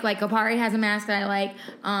really like Kopari has a mask that I like.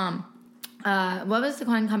 What was the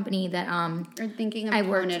one company that Or thinking of I Tone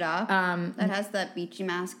worked, It Up. That has that beachy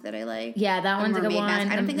mask that I like. Yeah, that The one's a good mermaid one.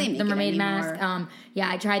 mask. I don't think they make the it mermaid anymore. mask. Yeah,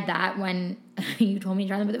 I tried that when you told me to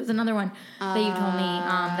try them, but there was another one that you told me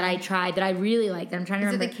that I tried that I really liked. I'm trying to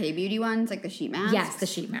Is it remember. the K-Beauty ones, like the sheet masks? Yes, the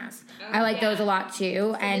sheet mask. Oh, I like yeah. those a lot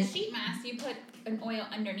too. So And the sheet mask, you put an oil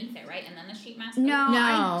underneath it, right? And then the sheet mask. No, No,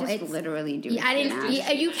 I just it's- literally do. yeah, I sheet didn't. masks.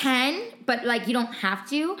 Yeah, you can, but like you don't have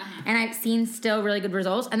to. And I've seen still really good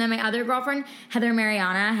results. And then my other girlfriend, Heather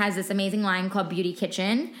Mariana, has this amazing line called Beauty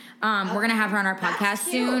Kitchen. We're gonna have her on our That's podcast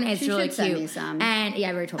cute. soon. It's She really should send cute. me some. And yeah,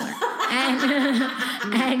 I already told her.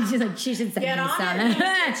 And she's like, she should send Get me on some. it,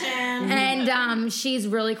 kitchen. And she's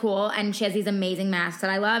really cool, and she has these amazing masks that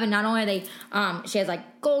I love. And not only are they, she has like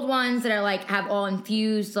gold ones that are like have all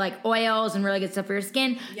infused like oils and really good stuff for your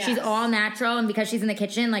skin. Yes. She's all natural, and because she's in the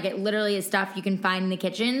kitchen, like it literally is stuff you can find in the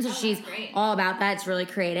kitchen. So she's great. all about that. It's really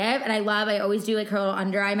creative, and I always do like her little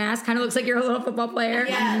under eye mask. Kind of looks like you're a little football player,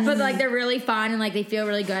 Yes. but like they're really fun and like they feel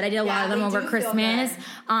really good. I did a lot Yeah, of them they over do feel Christmas. good.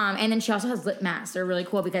 And then she also has lip masks. They're really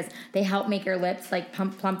cool because they help make your lips like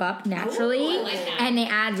plump up naturally, Ooh, I like that. and they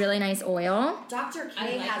add really nice oil. Dr. I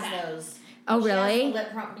K like has that. those. Oh, She has really? the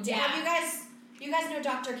lip pump. Yeah. Have you guys know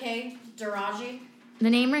Dr. K Daraji? The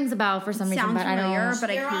name rings a bell for some reason, Sounds but I don't familiar, know. but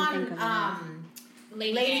I You're can't on think of it.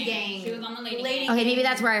 Lady Gang. She was on the Lady Lady Gang. Okay, maybe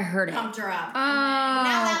that's where I heard it. pumped her up. Oh,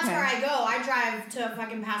 Now that's okay. where I go. I drive to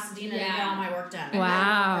fucking Pasadena to Yeah. get all my work done.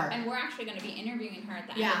 Wow. And we're actually going to be interviewing her at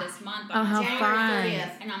the Yeah. end of this month. Oh, how January fun. 30th.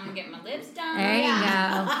 And I'm going to get my lips done. There you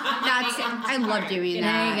Yeah. go. That's I love doing There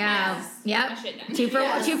that. There you go. Yes. Yep. Get my shit done. 2 for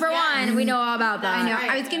Yes. 2 for Yes. 1. We know all about that. I know.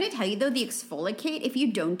 Right. I was going to tell you though, the exfoliate, if you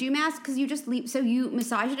don't do masks, because you just leave, so you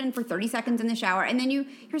massage it in for 30 seconds in the shower, and then you're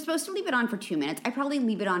supposed to leave it on for 2 minutes. I probably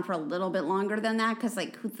leave it on for a little bit longer than that, because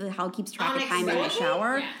like who the hell keeps track On of time in the exfoliate?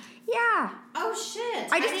 shower? Yeah. Yeah. Oh shit!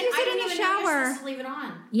 I just use it in the didn't even know you're shower. supposed to leave it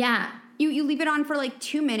on. Yeah. You leave it on for like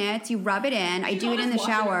 2 minutes. You rub it in. I do it in the always wash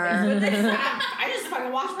shower. I just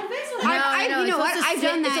fucking wash my face with it. I- No, you know it's what? supposed to I've sit-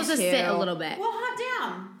 done that It's supposed to sit a too. little bit. Well,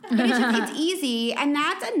 hot damn. But it's easy, and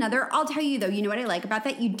that's another. I'll tell you though. You know what I like about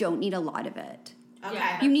that? You don't need a lot of it. Okay.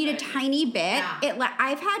 Yeah. You need a right. tiny bit. Yeah.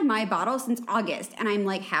 I've had my bottle since August, and I'm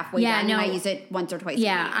like halfway Yeah, done, and no. I use it once or twice.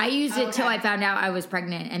 Yeah, a week. I used it till Okay. I found out I was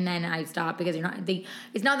pregnant, and then I stopped because it's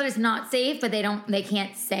not that it's not safe, but they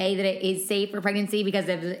can't say that it is safe for pregnancy because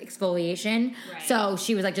of the exfoliation. Right. So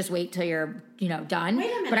she was like, just wait till you're done. Wait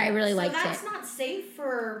a minute. But I really so liked that's it. not safe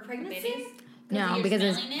for pregnancy? Babies? No, you're because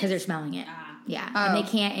smelling it? they're smelling it. Ah. Yeah, Oh.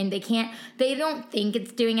 and they don't think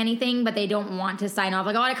it's doing anything, but they don't want to sign off.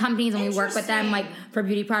 Like a lot of companies, when we work with them, like for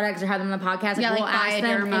beauty products or have them on the podcast, like Yeah, we'll like ask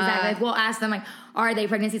them Bioderma. exactly. Like we'll ask them like, are they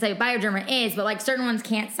pregnancy safe? Bioderma is, but like certain ones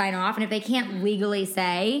can't sign off, and if they can't legally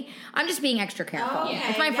say, I'm just being extra careful. Oh, okay,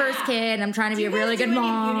 It's my yeah. first kid. And I'm trying to be Do a you really guys good do any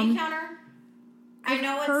beauty mom. counter? I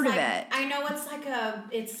know it's heard of like, it. I know it's like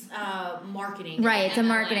it's marketing. Right, it's a MLM.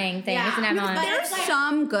 marketing thing. Yeah. It's an MLM. But There's it's like-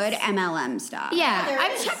 some good MLM stuff. Yeah, there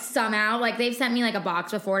I've is. checked some out. Like they've sent me like a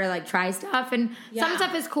box before to like try stuff, and some Yeah.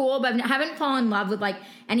 stuff is cool, but I haven't fallen in love with like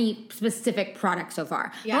any specific product so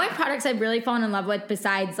far. Yeah. The only products I've really fallen in love with,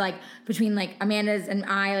 besides like between like Amanda's and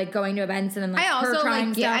I like going to events and then like I her also trying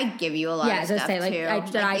like stuff. I give you a lot Yeah, of so stuff say, like, too. I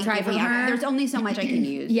they try give from me- her. There's only so much I can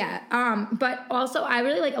use. Yeah, but also I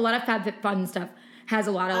really like a lot of FabFitFun stuff has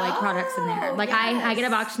a lot of like products in there. Oh, Like I get a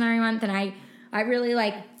yes. box from every month, and I really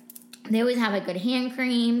like. They always have like good hand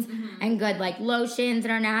creams and good like lotions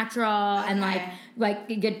that are natural and Okay. like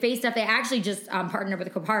good face stuff. They actually just partnered with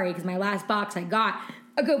Kopari because my last box I got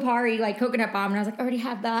a Kopari like coconut balm, and I was like, I already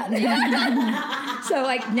have that. So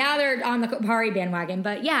like now they're on the Kopari bandwagon.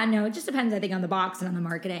 But yeah, no, it just depends I think on the box and on the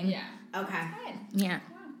marketing. Yeah. Okay. Good. Yeah.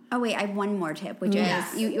 Oh wait, I have one more tip, which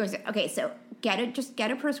Yes. is you. Okay, so just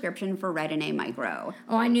get a prescription for Retin-A Micro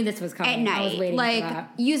Oh, I knew this was at coming. I was night. waiting Like, for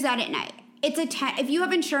that. use that at night. It's if you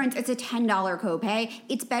have insurance, it's a $10 copay.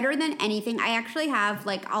 It's better than anything. I actually have,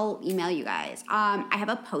 like, I'll email you guys. I have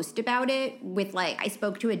a post about it with, like, I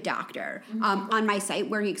spoke to a doctor on my site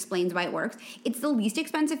where he explains why it works. It's the least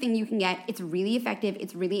expensive thing you can get. It's really effective.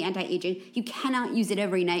 It's really anti-aging. You cannot use it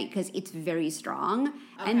every night because it's very strong.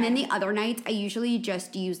 And then the other nights, I usually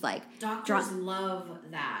just use, like, Doctors love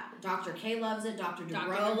that. Dr. K loves it. Dr.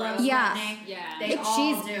 DeBro loves Yeah. Retin-A. Yeah. They all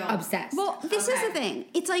She's do. obsessed. Well, this is Okay. the thing.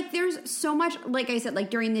 It's like there's so much, like I said,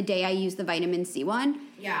 like during the day I use the vitamin C one.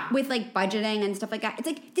 Yeah. With like budgeting and stuff like that. It's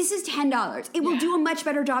like, this is $10. It will do a much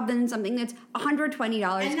better job than something that's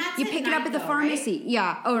 $120. And that's you at pick it up night, at the though, pharmacy.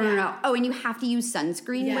 Yeah. Oh, no. Oh, and you have to use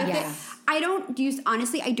sunscreen with Yes. it. I don't use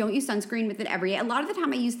sunscreen with it every day. A lot of the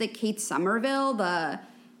time I use the Kate Somerville, the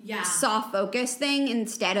soft focus thing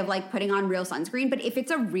instead of like putting on real sunscreen. But if it's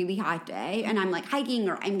a really hot day and I'm like hiking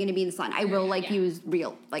or I'm going to be in the sun, I will like use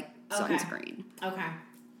real like sunscreen. Okay.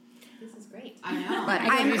 This is great. I know. But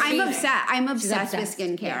I know I'm you're obsessed. I'm She's obsessed with obsessed.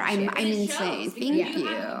 skincare. Yeah, I'm And it insane. shows, Thank because you.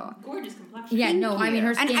 have a gorgeous complexion. Yeah, Thank no, I mean, you. her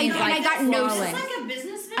And skin I- is and like I got no Is flawless. this like a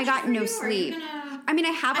business venture I got for no you, or are you sleep. gonna- I mean, I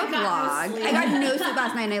have a I got no vlog. sleep. I got no sleep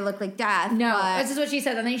last night and I look like death. No, but this is what she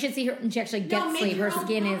said. And then you should see her, and she actually gets No, make sleep. your Her own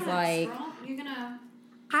skin is products, like, girl. You're gonna.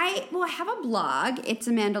 I have a blog. It's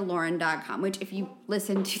amandalauren.com, which if you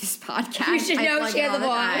listen to this podcast, You should I know plug she it has all a the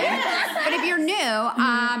blog. time. Yes. But if you're new,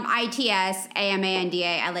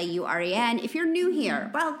 ITSAMANDALAUREN. If you're new here,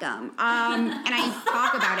 welcome. And I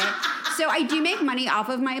talk about it. So I do make money off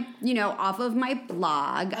of my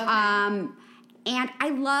blog. And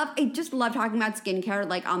I just love talking about skincare,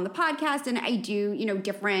 like on the podcast, and I do,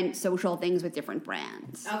 different social things with different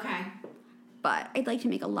brands. Okay. But I'd like to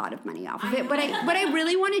make a lot of money off of I it. What I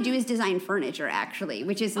really want to do is design furniture, actually,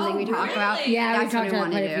 which is something Oh, we talk about. really? yeah, we That's talked what I about it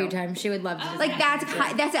wanna quite a few do. times. She would love to. Like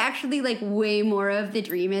that's actually like way more of the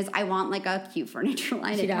dream is I want like a cute furniture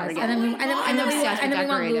line She at does. Target. And then we obsessed with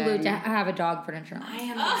want Lulu decorating. to have a dog furniture line. I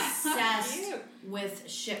am Oh, obsessed cute. with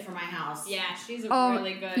shit for my house. Yeah, she's a Oh,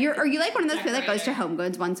 really good. are you like one of those people that goes to decorator. Home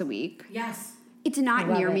Goods once a week? Yes. It's not I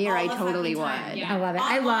love near it. me, or All I the totally fucking would. time. Yeah. I love it.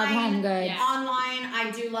 I love Online, Home Goods. Yeah. Online, I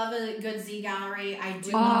do love a good Z Gallery. I do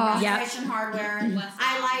Oh, love yeah. Restoration Hardware.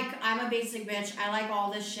 I'm a basic bitch. I like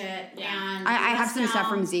all this shit. Yeah. And I have some stuff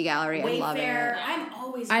from Z Z Gallery. I love Wayfair. it. I'm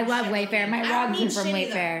always. I for love shit Wayfair. looking. My I don't rugs are need from shit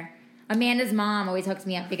either. Wayfair. Amanda's mom always hooks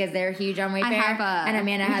me up because they're huge on Wayfair. have and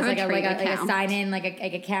Amanda I has have like a a trade a account. sign in like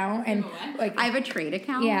account and What? like I have a trade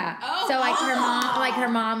account. yeah. Oh. So like her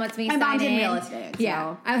mom lets me My sign mom's in. in real estate, so-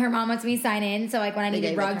 Yeah. Her mom lets me sign in. So like when I They needed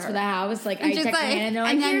gave it to rugs her. for the house, like And I just check like, in and they're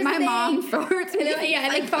like, and then "Here's my the mom thing." forwards me. Yeah,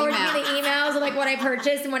 and like forwards me the emails of like what I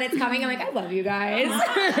purchased and when it's coming. I'm like, I love you guys.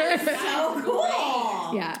 So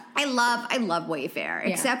cool. yeah. I love Wayfair,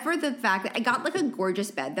 except for the fact that I got like a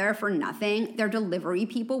gorgeous bed there for nothing. Their delivery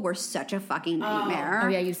people were such a fucking nightmare. Oh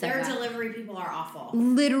yeah, you said Their that. delivery people are awful.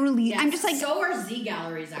 Literally, I'm just like, So are Z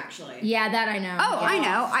Galleries actually. Yeah, that I know. oh, I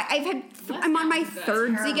know. I've had. I'm on my West Town's third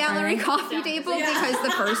Z terrible. Gallery Right. coffee West table Town's- because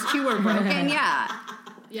the first two were broken. Yeah.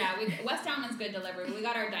 Yeah, West Town is good delivery. We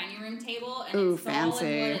got our dining room table, and Ooh, it's solid fancy.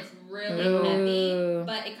 wood. It's really Ooh. heavy,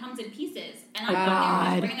 but it comes in pieces. And I Oh, thought God.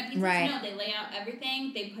 they were just bringing the pieces. Right. No, they lay out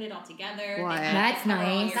everything. They put it all together. What? They That's cover all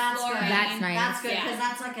nice. your That's flooring. good. That's nice. That's good Yeah. because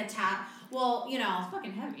that's like a tap. Well, you know. It's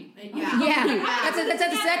fucking heavy. Yeah. Yeah,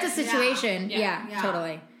 that's a situation. Yeah. Yeah,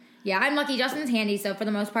 totally. Yeah, I'm lucky. Justin's handy, so for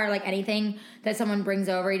the most part, like anything that someone brings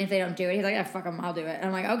over, even if they don't do it, he's like, "Oh, fuck him, I'll do it." And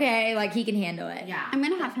I'm like, "Okay," like he can handle it. Yeah. I'm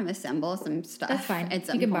gonna have him assemble some stuff. That's fine. At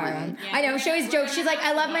some You can point. borrow him. Yeah, I know. we're She always gonna- jokes. She's like,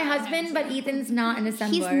 "I love my husband, but Ethan's not an assembler."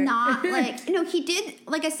 He's not like he did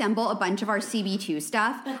like assemble a bunch of our CB2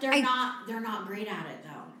 stuff. But they're I- not great at it though.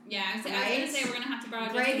 Yeah, I was gonna Right? say we're gonna have to borrow.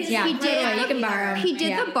 Greg Justin's- is Yeah, He not did. great at You it can borrow. either. He did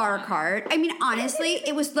Yeah. the bar cart. I mean, honestly,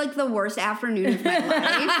 it was like the worst afternoon of my life.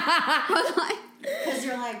 I was like, Because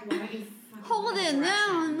you're like, why don't you fucking hold it directions?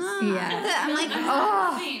 down. Yeah. I'm like, I'm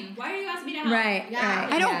oh. Christine. Why are you asking me to help? Right. Yeah.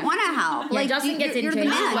 Right. I don't yeah. want to help. Yeah, Like, Justin gets you're into the it.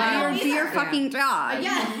 man. Wow. Do your Yeah. fucking job.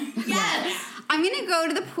 Yes. I'm gonna go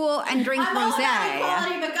to the pool and drink I'm all about rosé,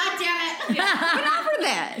 equality, but goddamn it. but not for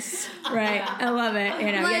this. Right. I love it. You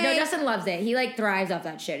know. Yeah. No, Like- Justin loves it. He like thrives off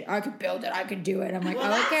that shit. I could build it. I could do it. I'm like, Well,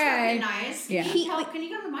 okay. that's really nice. Yeah. Can you help? Can you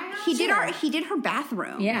come to my house? He did Sure. he did her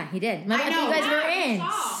bathroom. Yeah, he did. Remember I you know. guys were Yeah, in. I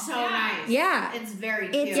saw. So Yeah. nice. Yeah. It's very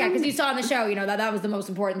It's- cute. Yeah, because you saw on the show, you know, that was the most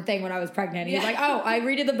important thing when I was pregnant. He's like, "Oh, I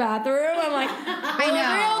redid the bathroom." I'm like, I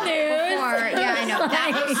know. Real news. Before, yeah, I know.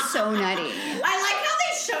 That Like- was so nutty. I like how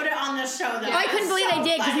they showed it on the show though. I couldn't It's believe so they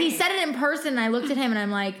did because he funny. said it in person. And I looked at him and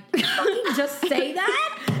I'm like, "Fucking just say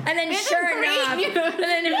that." And then It's sure great. enough,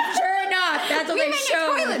 that's what We they make a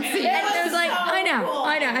showed. toilet seat. And it was like, So I know. cool.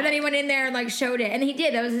 And then he went in there and like showed it, and he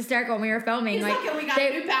did. That was hysterical when we were filming. He's like, "Oh, we got a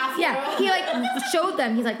new bathroom." Yeah, he like showed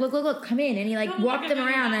them. He's like, look, come in, and he like Come walked look them at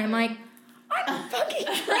me. around, and I'm like, I'm fucking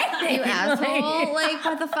pregnant. You asshole. Like,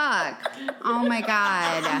 what the fuck? Oh my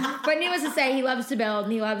God. But needless to say, he loves to build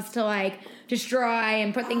and he loves to like destroy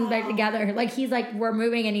and put things back together. Like he's like, we're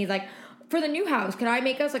moving, and he's like, for the new house, could I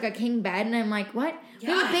make us like a king bed? And I'm like, what? We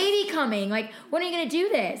have a baby coming. Like, when are you gonna do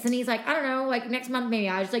this? And he's like, I don't know, like next month maybe.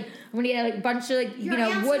 I was like, I'm gonna get like a bunch of like Your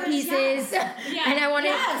answer wood is pieces, yes. and I want to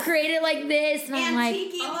Yes. create it like this. And I'm like,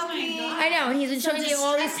 Antique Oh my looking. God. I know. And he's been So showing you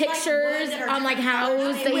all these distressed, like, wood pictures that are on like different house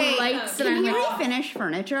colors. that he Wait, likes, and Can I'm he like, refinish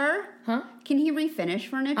furniture? huh? Can he refinish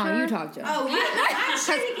furniture? Oh, you talk to him. Oh yeah, I'm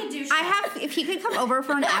sure he can do shit. I have, if he could come over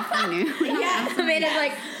for an afternoon. Yes. Amanda's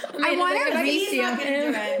like, wanna if I He's see not you.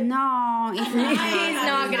 gonna do it. No, He's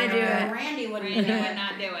not gonna do it. Randy wouldn't Randy do would it.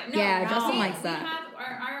 not do it. No, Yeah, no. Justin we, likes we that. have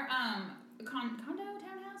our condo,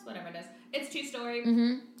 townhouse, whatever it is. It's 2-story,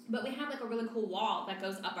 Mm-hmm. but we have like a really cool wall that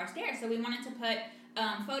goes up our stairs. So we wanted to put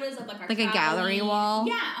photos of like our Like a gallery traveling- wall?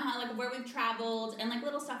 Yeah, like where we've traveled and like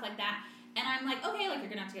little stuff like that. And I'm like, okay, like you're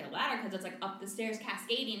gonna have to get a ladder because it's like up the stairs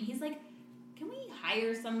cascading. He's like, can we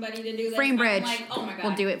hire somebody to do this? Frame And I'm Bridge like, oh my god,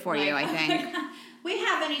 will do it for you, I think. We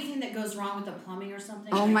have anything that goes wrong with the plumbing or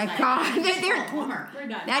something? Oh my It's like, God. just They're- call a plumber. We're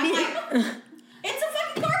done. That is. It's a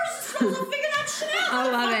fucking garbage disposal. Figure that shit out.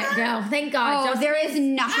 I love it. motherfucker. No, thank God. Oh, Justin there is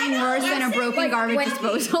nothing I know, worse than a that's it. broken Like, garbage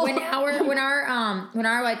disposal. when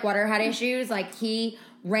our like water had issues, like he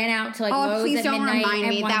ran out to like Oh, Lowe's please at don't midnight remind and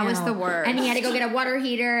me. went That was out. the worst. And he had to go get a water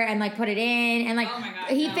heater and like put it in, and like Oh my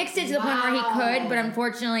God, he no. fixed it to the point where he could, but Wow.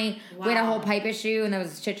 unfortunately we had a whole Wow. pipe issue and there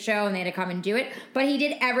was a shit show and they had to come and do it. But he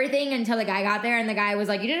did everything until the guy got there, and the guy was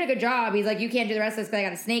like, "You did a good job." He's like, "You can't do the rest of this because I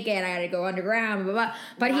got to snake it. I got to go underground." Blah blah blah.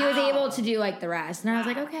 But he was Wow. able to do like the rest, and I was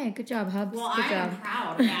like, Wow. "Okay, good job, Hubs. Well, good I job." am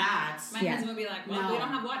proud of Yeah. that. My Yeah. husband would be like, well, No. we don't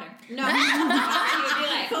have water. No. And he would be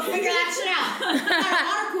like, Go figure that shit out. Got a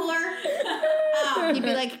water cooler. He'd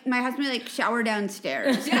be like, my husband would be like, shower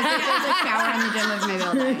downstairs. Because there's a shower in the gym of my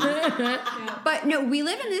building. But no, we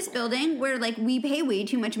live in this building where like we pay way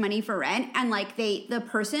too much money for rent, and like the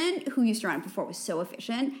person who used to run it before was so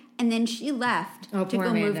efficient, and then she left Oh, to poor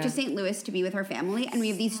go move Amanda. to St. Louis to be with her family, and we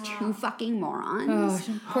have these two fucking morons.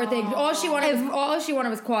 Oh, poor thing. All she wanted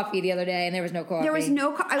was coffee the other day, and there was no coffee. There was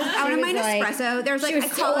no. I was out She on my was like- Nespresso. There's like She was I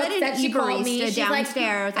call so it an upset. She called me. e-barista She's like,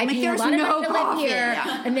 downstairs. I I'm like, paid a there's lot of no money to live coffee. here,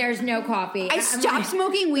 and there's no coffee. I I'm stopped like,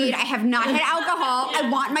 smoking weed. I have not had alcohol. I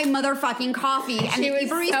want my motherfucking coffee. And She the was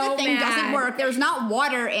e-barista so thing doesn't mad. work. There's not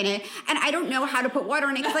water in it. And I don't know how to put water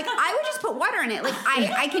in it. Because, like, I would just put water in it. Like,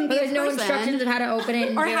 I can be But there's a no person. instructions of how to open it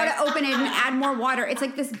and Or do how it. to open it and add more water. It's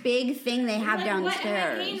like this big thing they have like, what am I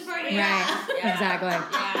downstairs. paying for? Right, Yeah. exactly.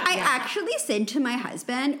 I actually said to my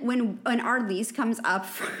husband when our lease comes up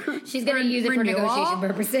for She's gonna use it for renewal, negotiation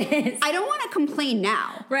purposes. I don't want to complain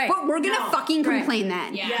now. Right. But we're gonna No. fucking Right. complain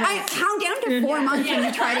then. Yeah. I count down to 4 months when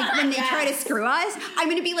they try to Yes. screw us. I'm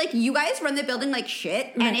gonna be like, you guys run the building like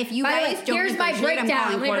shit, and if you By the guys way, don't here's my negotiate, I'm breakdown.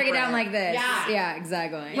 calling Let me break it down corporate. like this. Yeah. Yeah,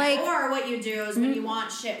 exactly. Like- or what you do is when you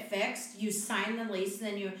want shit fixed, you sign the lease,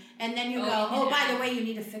 and then you Oh, go, you oh, do by that. the way, you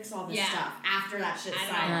need to fix all this Yeah. stuff after that shit's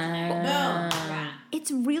I signed. know. Boom. Yeah.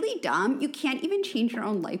 It's really dumb. You can't even change your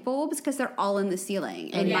own light bulbs because they're all in the ceiling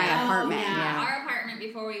in Yeah. my Oh, apartment. yeah. Our apartment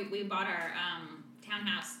before we bought our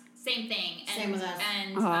townhouse, same thing. And, Same with us.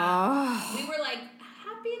 And Oh. we were like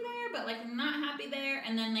happy there, but like not happy there.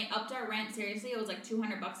 And then they upped our rent. Seriously, it was like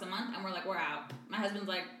 $200 a month, and we're like, we're out. My husband's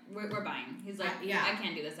like, we're buying. He's like, Yeah. I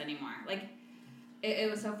can't do this anymore. Like.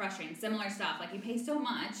 It was so frustrating. Similar stuff. Like, you pay so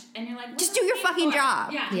much, and you're like, what Just am do I your paying fucking for?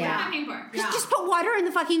 job. Yeah, Yeah. what am I paying for? Yeah. Just put water in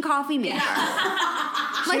the fucking coffee maker.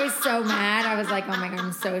 She was so mad. I was like, oh my God,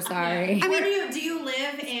 I'm so sorry. I Where mean, do you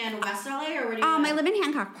live in West LA or where do you I live in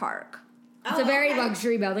Hancock Park. It's a very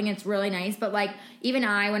luxury building. It's really nice, but like even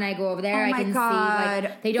when I go over there, Oh I my can God. see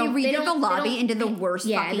like they don't redid don't- the they lobby don't- into the worst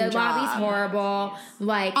Yeah, fucking the job. lobby's horrible.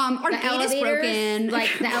 Like Our the gate is elevators, broken. like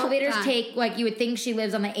the elevators God. take like you would think she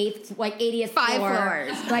lives on the 80th 5 floor.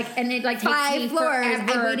 floors. Like and it like takes 5 me floors. I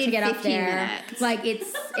forever waited to get up 15 there. minutes. Like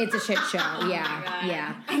it's a shit show. Yeah, God.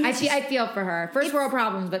 yeah. I feel for her. First world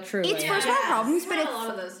problems, but truly. It's first world Yes. problems, but Had a it's lot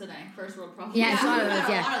of those today. First world problems. Yeah, it's a lot of we've those. got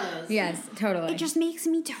a Yeah, lot of those. yes, totally. it just makes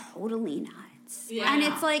me totally nuts. Yeah. And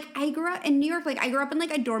it's like I grew up in New York. Like I grew up in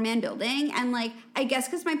like a doorman building, and like I guess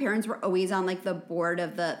because my parents were always on like the board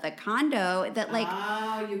of the condo that like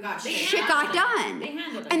Oh, you got shit. shit got done. They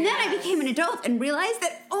handled it. And then I Yes. became an adult and realized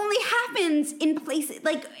that only happens in places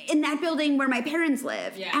like in that building where my parents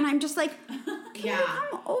live. Yeah. And I'm just like, can Yeah. you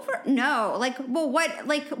come over? No, like, well, what?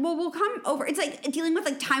 Like, well, we'll come over. It's like dealing with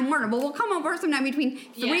like Time Warner. Well, we'll come over sometime between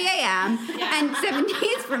 3 a.m. and 7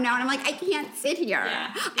 days from now. And I'm like, I can't sit here.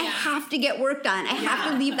 Yeah. I have to get work done. I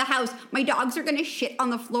have to leave the house. My dogs are gonna shit on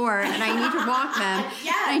the floor, and I need to walk them.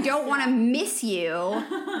 Yes. And I don't want to miss you.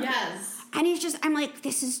 Yes. And he's just, I'm like,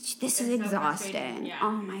 this is so exhausting. frustrating. Yeah.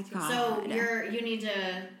 Oh my god. So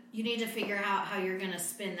you need to figure out how you're gonna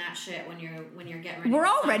spin that shit when you're getting ready. We're to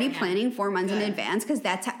start already again. planning 4 months in Good. advance because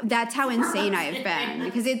that's how insane I've been.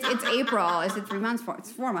 Because it's April. Is it 3 months?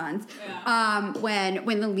 It's 4 months. Yeah.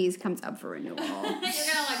 When the lease comes up for renewal. You're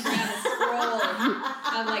gonna like grab a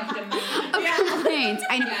scroll of like demand. Of complaints.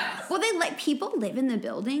 I know. Yes. Well, they let people live in the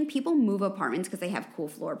building. People move apartments because they have cool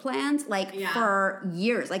floor plans. Like for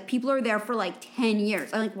years. Like people are there for like 10 years.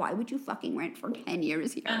 I'm like, why would you fucking rent for 10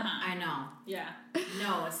 years here? I know. Yeah.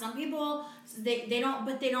 No, some people they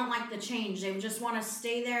don't like the change. They just want to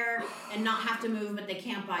stay there and not have to move, but they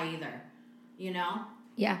can't buy either. You know?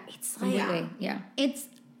 Yeah. It's like Completely. Yeah. it's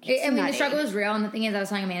I mean, the nutty. struggle is real, and the thing is, I was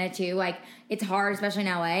telling Amanda too, like, it's hard, especially in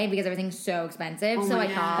LA, because everything's so expensive. Oh so, my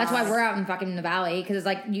like, God. that's why we're out in fucking the valley, because it's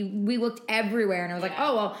like, we looked everywhere, and I was like,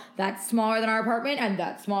 oh, well, that's smaller than our apartment, and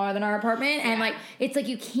that's smaller than our apartment, and, like, it's like,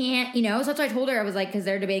 you can't, you know, so that's why I told her, I was like, because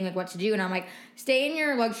they're debating, like, what to do, and I'm like, stay in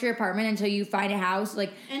your luxury apartment until you find a house,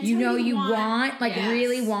 like, Until you know you you want, like, yes.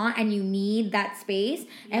 really want, and you need that space,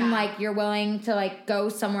 and, Yeah. like, you're willing to, like, go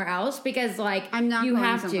somewhere else, because, like, I'm not you going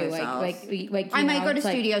have to, someplace like, else. you I might know, go to it's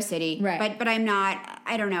like- Studio City, Right. but I'm not.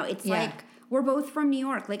 I don't know. It's Yeah. like we're both from New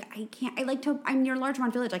York. Like I can't. I like to. I'm near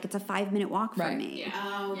Larchmont Village. Like it's a 5-minute walk from Right. me. Yeah.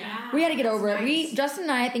 Oh Yeah. yeah. We had to get That's over it. nice. Justin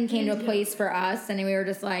and I think, came to a place for us, and we were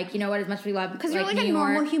just like, you know what, as much as we love, Because you're like New a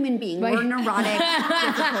normal York, human being. Like- We're neurotic,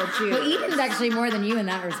 difficult Jews. Well, Ethan's actually more than you in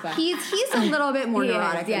that respect. He's a little bit more He is,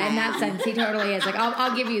 neurotic. yeah, than in I that am. sense, he totally is. Like,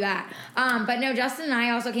 I'll give you that. But no, Justin and I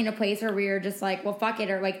also came to a place where we were just like, well, fuck it,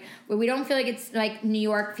 or like, we don't feel like it's like New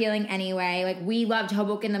York feeling anyway. Like, we loved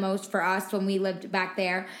Hoboken the most for us when we lived back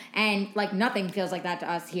there, and like nothing feels like that to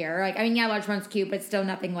us here. Like, I mean, yeah, Larchmont's cute, but still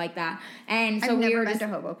nothing like that. And so I've we never were been just, to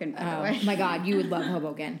Hoboken, by the oh way. my god, you would love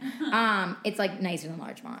Hoboken. It's like nicer than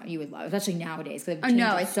Larchmont. You would love, especially nowadays. Oh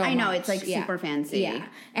no, I know it's like super fancy. Yeah,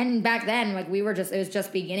 and back then, like it was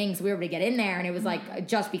just beginning, so we were able to get in there, and it was like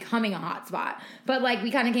just becoming a hot spot. But like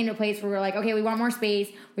we kind of came to a place where we were like, okay, we want more space,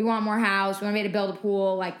 we want more house, we want to be able to build a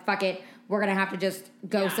pool. Like fuck it, we're gonna have to just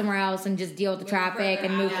go somewhere else and just deal with the traffic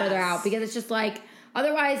and move further out, because it's just like.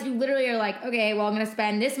 Otherwise, you literally are like, okay, well, I'm going to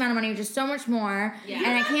spend this amount of money, which is so much more, Yeah.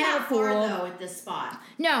 and I can't have a pool. Far, though, at this spot.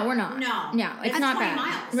 No, we're not. No. it's That's not 20 bad.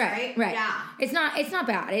 miles, right? right? Yeah. It's not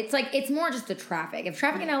bad. It's like it's more just the traffic. If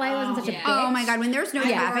traffic in LA wasn't such a bitch, Oh my god, when there's no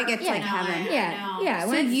traffic, it's Yeah. like heaven. Yeah. So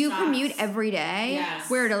When you sucks. commute every day? Yes.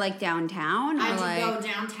 Where, to like downtown? I Or had like, to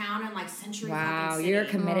go downtown and like Century. wow, fucking City. you're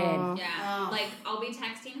committed. Oh. Yeah. Oh. Like I'll be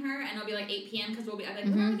texting her and it'll be like 8 p.m. because we'll be I'm like,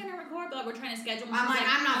 when are we gonna record? But we're trying to schedule. I'm like,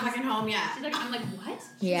 I'm not fucking home She's yet. like, I'm like, what?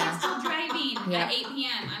 Yeah. I'm still driving Yeah. at 8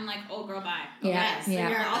 p.m. I'm like, oh girl, bye. Yeah, Yes, yeah. and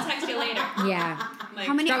you're- I'll text you later. Yeah, Like,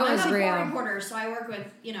 How many Struggle hours? is I'm a real. court reporter, so I work with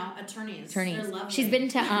attorneys. They're lovely. She's been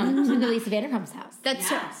to Lisa Vanderpump's house.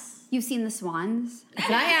 That's Yes. you've seen the swans? I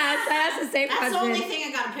asked the same That's the question. only thing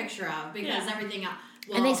I got a picture of because everything else.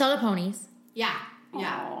 Well, And they saw the ponies. Yeah.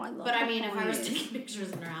 Yeah. Oh, I love but I the mean, if I was ponies. taking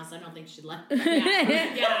pictures in her house, I don't think she'd let.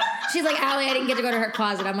 yeah. She's like, Allie, I didn't get to go to her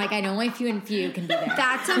closet. I'm like, I know only few and few can be there.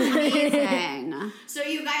 That's amazing. So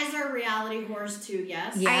you guys are reality whores too,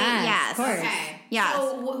 yes? Yes, yes. of course. Okay. Yes.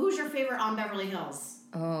 So who's your favorite on Beverly Hills?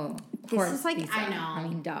 Oh, of This course. is like- Lisa. I know. I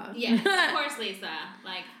mean, duh. Yes, of course, Lisa.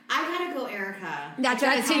 Like, I gotta go, Erica. That's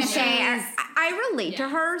what I was gonna That's say. how she I relate to Yeah.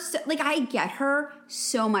 her. So, like, I get her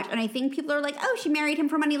so much, and I think people are like, "Oh, she married him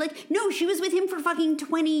for money." Like, no, she was with him for fucking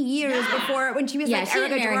 20 years Yeah. before when she was Yeah, like she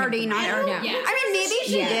didn't Erica marry him Girardi, for not money. Erica. No. Yeah. I mean, maybe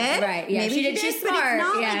she Yeah, did. right, yeah. Maybe She she did. She's but it's smart.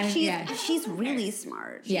 not Yeah, like yeah. she's really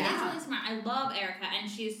smart. Yeah. she's really smart. I love Erica,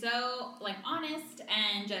 and she's so like honest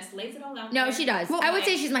and just lays it all out. No, there. she does. Well, I would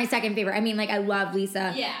say she's my second favorite. I mean, like, I love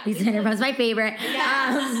Lisa. Yeah. Lisa Vanderpump's my favorite.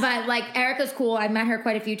 Yes. But, like, Erica's cool. I've met her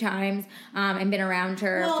quite a few times and been around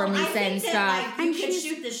her from I Lisa think and that, stuff. Like, you And can she's-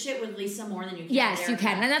 shoot the shit with Lisa more than you can. Yes, with you Erica.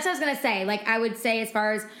 can. And that's what I was going to say. Like, I would say as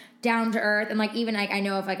far as down to earth, and like even like I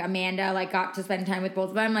know if like Amanda like got to spend time with both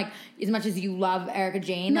of them, like as much as you love Erica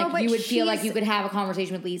Jane, No, like but you would feel like she's- you could have a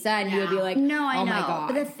conversation with Lisa and you would be like, No, I oh know. my god.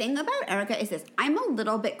 But the thing about Erica is this: I'm a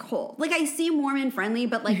little bit cold. Like I seem warm and friendly,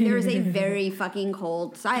 but like there's a very fucking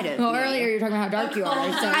cold side of well, me. earlier you were talking about how dark you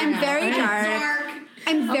are. So, I'm you know. very dark. Dark.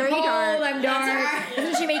 I'm very cold, dark. I'm dark.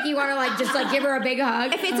 Doesn't she make you want to like just like give her a big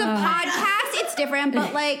hug? If it's a podcast, it's different.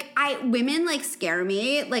 But like, women like scare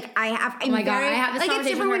me. Like I'm oh my God, very, I have this like it's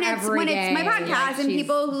different when it's my podcast Yeah, and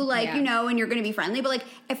people who like yeah. you know, and you're gonna be friendly. But like,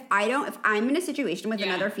 if I'm in a situation with Yeah.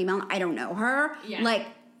 another female, and I don't know her. Yeah. Like,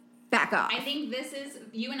 back up. I think this is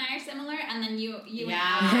you and I are similar, and then you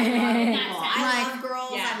Yeah, and I I. love people. I Like- love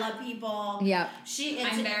girls. Yeah. I love people. Yep.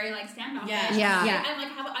 I'm very like standoffish. Yeah. Yeah. Yeah. I'm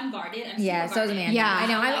like I'm guarded. I'm Yeah, super so is guarded. Amanda. Yeah. I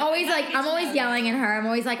know. I'm always I like, get I'm to always know yelling you. at her. I'm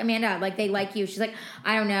always like, Amanda, like they like you. She's like,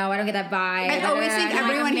 I don't know. I don't get that vibe. I always think And I'm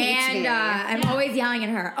like, everyone hates me. Amanda. I'm always yelling at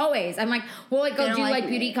her. Always. I'm like, we'll like They go don't do like like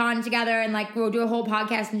me. beauty con together and like we'll do a whole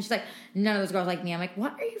podcast. And she's like, none of those girls like me. I'm like,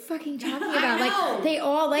 what are you fucking talking about? know. Like they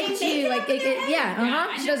all like They make you. it Like up in their head. yeah,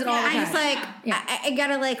 Yeah, She does it all the I'm time. just like, Yeah. I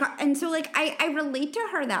gotta like, and so like, I relate to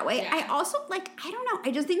her that way. Yeah. I also like, I don't know.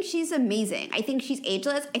 I just think she's amazing. I think she's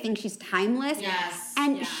ageless. I think she's timeless. Yes.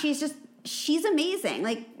 And Yeah. she's amazing.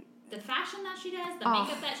 Like, The fashion that she does, the Oh.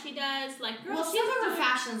 makeup that she does, like girl, Well, some of her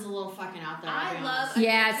fashion's a little fucking out there. I'll I be love. honest. a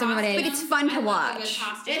Yeah, good some of it is. costume. But it's fun to I love a watch. good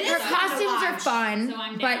costume. It Her is fun to costumes are watch. fun, So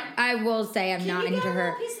I'm but down. I will say I'm Can not you into get a her.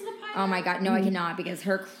 little piece of the pie? Oh my God, no, I cannot because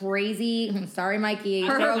her crazy. Sorry, Mikey.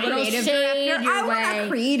 Her throw a little creative shade director. your I want a way.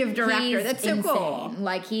 creative director. He's That's so insane. cool.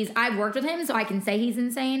 Like I've worked with him, so I can say he's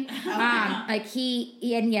insane. Like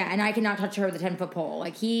and I cannot touch her with a 10-foot pole.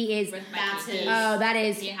 Like he is. With That's Mikey. his. Oh, that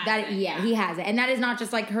is He has that. it, Yeah, yeah. he has it, and that is not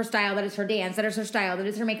just like her style. That is her dance. That is her style. That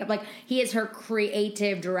is her makeup. Like he is her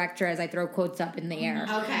creative director. As I throw quotes up in the air.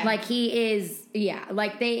 Okay. Like he is. Yeah.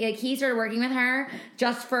 Like he started working with her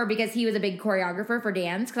just because he was a big choreographer for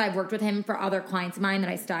dance. Because I've worked with him for other clients of mine that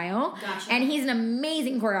I style. Gotcha. And he's an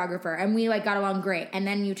amazing choreographer, and we like got along great. And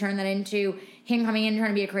then you turn that into him coming in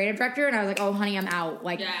trying to be a creative director, and I was like, oh honey, I'm out.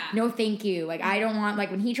 Like, Yeah. no thank you. Like I don't want,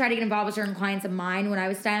 like when he tried to get involved with certain clients of mine when I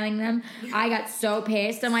was styling them, I got so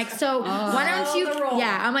pissed. I'm like, so why don't you the role.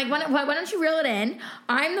 yeah, I'm like, why don't you reel it in?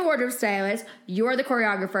 I'm the wardrobe stylist, you're the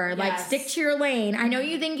choreographer. Like Yes. stick to your lane. I know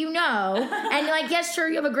you think you know. And like, yes, sure,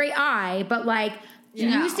 you have a great eye, but like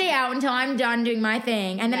Yeah. you stay out until I'm done doing my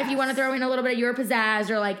thing. And then if you Yes. want to throw in a little bit of your pizzazz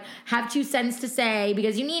or like have 2 cents to say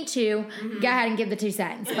because you need to, go ahead and give the 2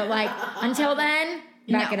 cents. But like until then,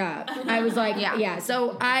 back No. it up. I was like, Yeah. yeah.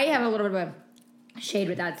 So I have a little bit of a shade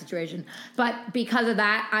with that situation. But because of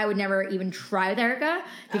that, I would never even try with Erica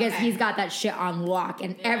because Okay. he's got that shit on lock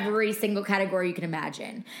in every single category you can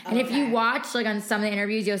imagine. And if you Okay. watch like on some of the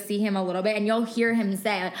interviews, you'll see him a little bit and you'll hear him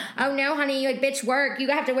say, like, oh no, honey, like bitch work, you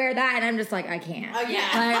have to wear that. And I'm just like, I can't. Oh, yeah.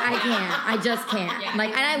 Like, I can't. I just can't. Yeah. Like,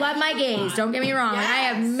 and I love my gays, don't get me wrong. Like, I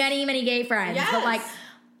have Yes. many, many gay friends. But Yes. like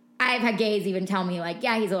I've had gays even tell me like,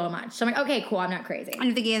 yeah, he's a little much. So I'm like, okay, cool, I'm not crazy. And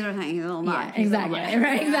if the gays are saying he's a little much. Yeah, exactly.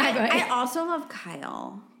 Right, exactly. I also love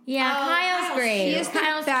Kyle. Yeah, Oh, Kyle's Kyle's great. She has the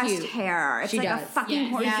Kyle's best cute. hair. It's She like a does. fucking Yes.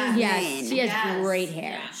 horse's Yes. Yes, mane. she has Yes. great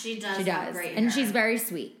hair. Yeah. She does. She have does, great and hair. she's very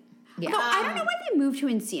sweet. Yeah, Although I don't know why they moved to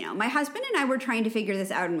Encino. My husband and I were trying to figure this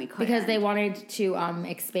out, and we couldn't. because they wanted to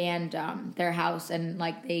expand their house, and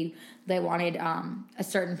like they wanted a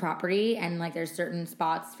certain property, and like there's certain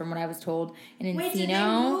spots from what I was told in Encino. Wait, did they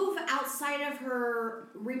move outside of her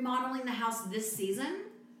remodeling the house this season?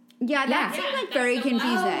 Yeah, that Yeah. seemed Yeah, like that's very the one.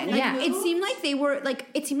 confusing. Oh, Like, yeah. it seemed like they were like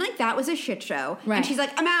it seemed like that was a shit show. Right. And she's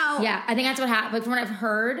like, I'm out. Yeah, I think that's what happened. Like from what I've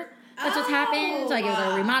heard, that's what's happened. Like it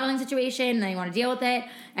was a remodeling situation, and they want to deal with it,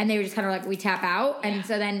 and they were just kind of like, we tap out. And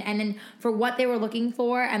so then for what they were looking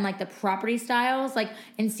for, and like the property styles, like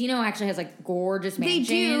Encino actually has like gorgeous They mansions.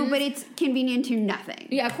 do, but it's convenient to nothing.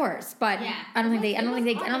 Yeah, of course, but Yeah. I don't think they. I don't think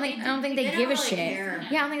they They give don't a really shit. care.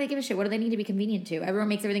 Yeah, I don't think they give a shit. What do they need to be convenient to? Everyone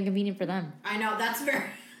makes everything convenient for them. I know that's very.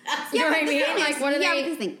 That's You know what I but the mean? thing Like, is- what are yeah, they- but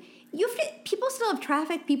this thing. You have to, people still have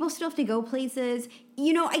traffic. People still have to go places.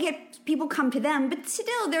 You know, I get people come to them, but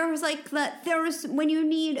still, there was when you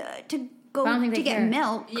need to go I don't think to they get care.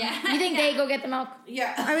 milk. Yeah. You think they go get the milk?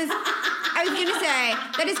 Yeah. I was gonna say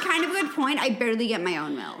that is kind of a good point. I barely get my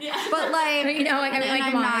own milk, but like You know, like I mean, and like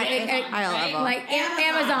I'm come on, not it- eye level. like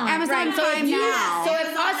Amazon. Amazon, right? So if Prime you, now. so if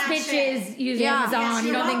Amazon us that bitches shit. use Yeah. Amazon, Yes, you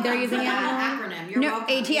you're don't think they're welcome using for that Amazon? acronym. You're no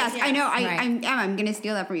welcome. ATS. I know. Right. I'm gonna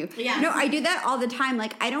steal that from you. Yes. No, I do that all the time.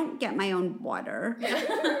 Like I don't get my own water.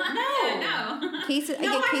 No. Cases. No,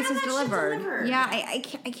 I I get have cases that shit delivered. delivered. Yeah, I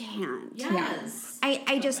can't. Yes.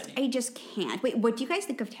 I just can't. Wait, what do you guys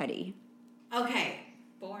think of Teddy? Okay.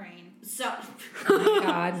 Boring. So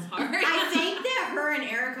God. Sorry. I think that her and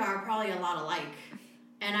Erica are probably a lot alike,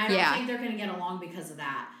 and I don't Yeah. think they're going to get along because of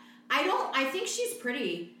that. I think she's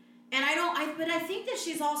pretty, and but I think that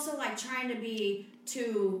she's also like trying to be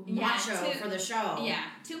too Yeah, macho too- for the show. Yeah.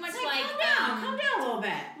 Too much It's like calm down a little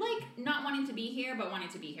bit. like not not wanting to be here, but wanting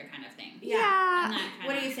to be here kind of thing. Yeah. And that kind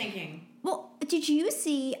What of- are you thinking? Well, did you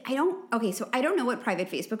see? I don't know what private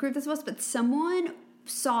Facebook group this was, but someone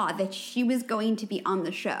saw that she was going to be on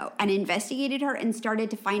the show and investigated her and started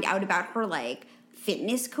to find out about her like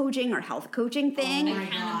fitness coaching or health coaching thing. Oh my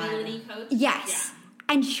Accountability coach. Yes.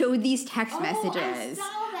 And showed these text I messages. saw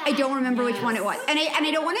that. I don't remember which Yes. one it was, and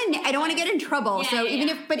I don't want to get in trouble. Yeah, so yeah, even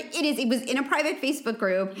yeah. but it was in a private Facebook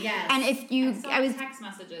group. Yes. And if you, saw I was text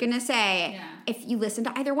messages. gonna say, Yeah. if you listen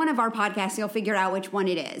to either one of our podcasts, you'll figure out which one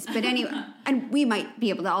it is. But anyway, and we might be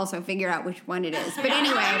able to also figure out which one it is. But I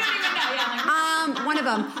anyway, don't even know. Yeah, I'm like, one of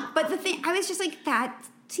them. But the thing, I was just like, that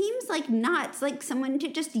seems like nuts. Like someone to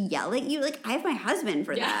just yell at you. Like I have my husband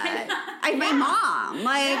for Yeah. that. I have my mom.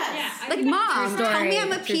 Like, Yes. I like think that's mom, true tell story. me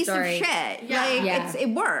I'm a True piece of story. shit. Yeah. Like Yeah. it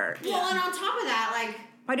worked. Well, and on top of that, like,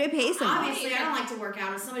 Why do I pay someone? obviously, I don't like to work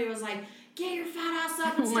out. If somebody was like, get your fat ass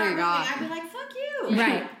up and Oh my start moving, God. I'd be like, fuck you.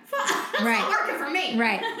 Right. It's Right. not working for me.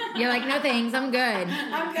 Right. You're like, no thanks, I'm good.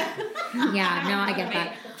 I'm good. Yeah, no, I get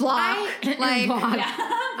that. Block. Like, Block. yeah.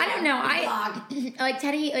 I don't know. Blog. Like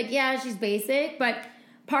Teddy, like, yeah, she's basic, but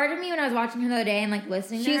part of me when I was watching her the other day and like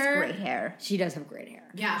listening she to has her, great hair. she does have great hair.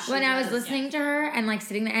 Yeah, she When I was does, listening to her and like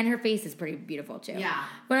sitting there, and her face is pretty beautiful too. Yeah.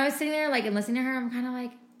 When I was sitting there like and listening to her, I'm kind of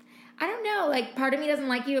like, I don't know. Like part of me doesn't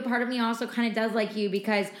like you, but part of me also kind of does like you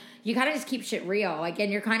because you kind of just keep shit real. Like,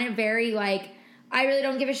 and you're kind of very like, I really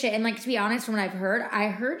don't give a shit. And like to be honest, from what I've heard, I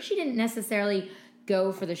heard she didn't necessarily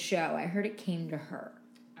go for the show. I heard it came to her.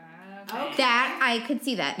 Okay. That I could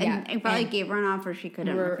see that, and Yeah. I probably And- gave her an offer she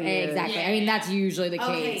couldn't refuse. Exactly. Yeah, I mean, yeah. that's usually the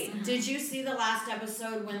Okay, case. did you see the last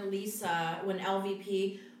episode when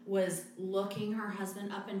LVP was looking her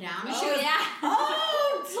husband up and down? And she Oh, was, yeah.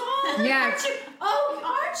 oh, darling, Yeah.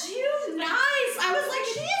 aren't you nice? I was like,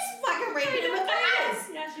 she is fucking raping him with her eyes.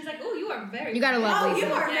 Yeah, she's like, oh, you are very. You gotta love Oh, Lisa.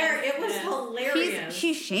 you are Yes, very, it was yes. hilarious.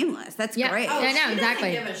 She's shameless. That's Yeah. great. Oh, I know, she doesn't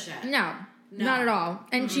exactly. give a shit. No, No. not at all.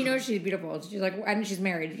 And she knows she's beautiful. She's like, and she's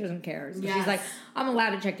married. She doesn't care. So Yes. she's like, I'm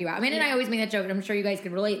allowed to check you out. I mean, and I always make that joke, and I'm sure you guys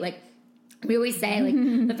can relate. Like, we always say,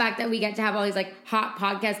 like, the fact that we get to have all these, like, hot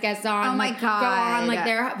podcast guests on. Oh my like, Go on, God. like,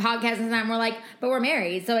 their podcasts and that. And we're like, but we're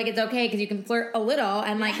married. So, like, it's okay because you can flirt a little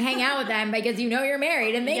and, like, hang out with them because you know you're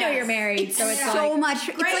married and they know Yes. you're married. It's so it's so like, much.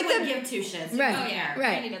 It's Greg like wouldn't the give two shits. Right. Oh, yeah. Right.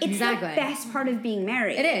 Randy doesn't. it's Exactly. the best part of being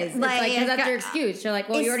married. it is. It's like, because that's your uh, excuse. You're like,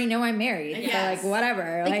 well, you it's- already know I'm married. Yes. So, like,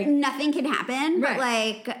 whatever. Like, nothing can happen, but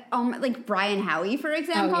Right. like Brian Howie, for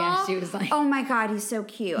example. yeah, she was like- oh my god, he's so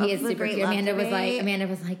cute. He Of is the super Great cute. Love Amanda was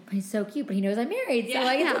Debate. like, he's so cute, but he knows I'm married, so Yeah.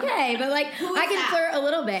 like it's Yeah. okay. But like, Who I is can that? flirt a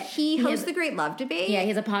little bit. He has- hosts the Great Love Debate. Yeah, he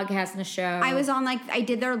has a podcast and a show. I was on I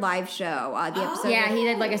did their live show. The Oh. episode. Yeah, he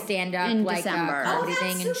did like a stand up In like December. comedy Oh, that's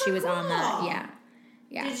thing, and she super was on that. cool. Yeah,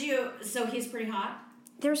 yeah. Did you, so he's pretty hot?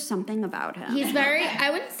 There's something about him. He's very.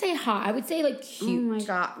 I wouldn't say hot. I would say like Oh cute. my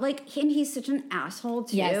god! and he's such an asshole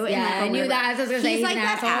too. Yes, in, yeah, like, a I knew weird that. way. I was gonna say he's he's like an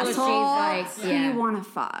that asshole, asshole but she's like, who yeah. you want to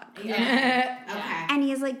fuck. Yeah. Okay. And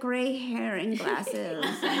he has like gray hair and glasses.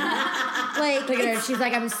 like Look at her. She's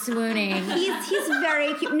like, I'm swooning. he's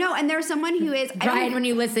very cute. No, and there's someone who is I don't- Brian, when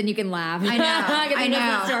you listen, you can laugh. I know, I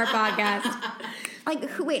know. Listen to our podcast. like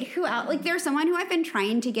who else? Like there's someone who I've been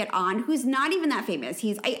trying to get on who's not even that famous.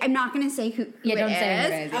 I'm not going to say who Yeah, don't it say who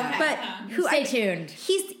is, it is, yeah. Okay. but who Stay tuned.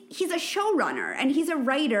 He's a showrunner and he's a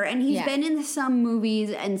writer and he's Yeah. been in some movies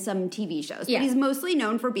and some TV shows, Yeah. but he's mostly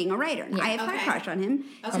known for being a writer. And Yeah. I have had Okay. a crush on him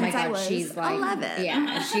Oh since my god, I was she's like 11.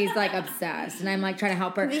 Yeah, she's like obsessed, and I'm like trying to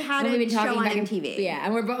help her. We had And a we've been talking show on back and MTV. Yeah,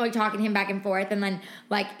 and we're both like talking to him back and forth, and then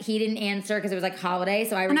like he didn't answer because it was like holiday,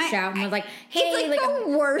 so I reached out and was like, "Hey, he's like the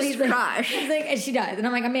worst he's like- crush. He's like, and she does, and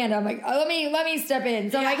I'm like, Amanda, I'm like, oh, let me step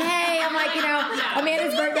in. So I'm like, hey, I'm like,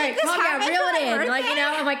 Amanda's birthday. this Calm down, happen reel for it my in, like birthday?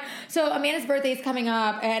 I'm like, so Amanda's birthday is coming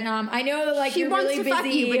up, and I know that like She you're wants really to busy, fuck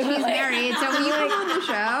you, but she's like- married, so when you come on the So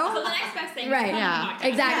show, the next best thing. Right. Is Yeah.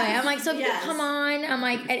 Exactly. Yes. I'm like, so if you Yes. come on, I'm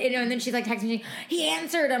like, and then she's like texting me, he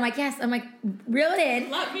answered. I'm like, yes. I'm like, reel it in.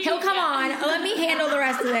 Let me- He'll come yeah. on. Let me handle the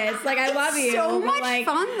rest of this. Like, I love you. so But, much like,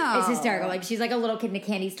 fun, though. It's hysterical. Like, she's like a little kid in a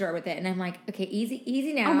candy store with it. And I'm like, okay,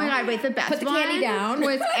 easy now. oh my god, wait, the best Put the one candy down.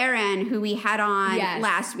 was Erin, who we had on Yes.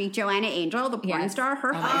 last week, Joanna Angel, the porn Yes. star,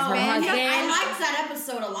 her Oh, husband. her husband. I liked that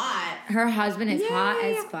episode a lot. Her husband is hot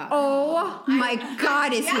as fuck. Oh my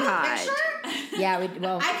god, is You he have a hot? picture? Yeah,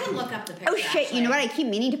 well, I can look up the picture. Oh shit, you know what? I keep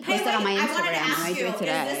meaning to post Hey, that on my wait, I wanted to Instagram, and ask I do you, it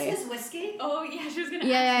today. is this his whiskey? Oh yeah, she was gonna.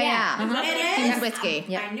 Yeah. Uh-huh. It is? He's whiskey.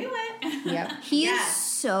 Yep. I knew it. yep. He Yes. is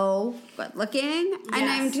so good looking, and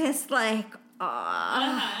I'm Yes. just like,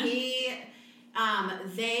 ah. He,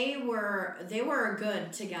 they were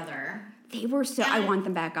good together. They were so. I want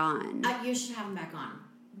them back on. You should have them back on.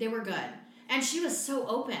 They were good, and she was so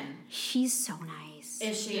open. She's so nice.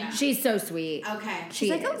 Is she? Yeah. She's so sweet. Okay. She She's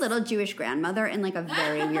like a is. little Jewish grandmother in like a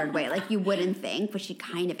very weird way. Like you wouldn't think, but she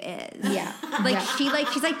kind of is. Yeah. Like Yeah.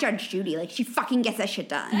 she's like Judge Judy. Like she fucking gets that shit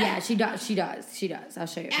done. Yeah, she does. She does. I'll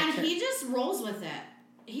show you a And picture. he just rolls with it.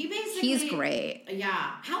 He basically. He's great. Yeah.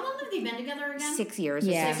 How long have they been together again? 6 years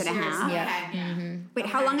Yeah. or 6.5. Yeah. Okay. Wait,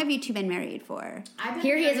 how Okay. long have you two been married for? I've been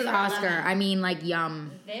Here he is married with for Oscar. 11. I mean, like,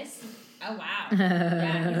 yum. This. Oh wow.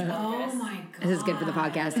 Yeah, he's Oh gorgeous. my god. This is good for the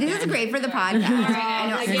podcast. This is great for the podcast. I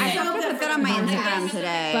know. Like, I it's so have to good put for that on the my podcast. Instagram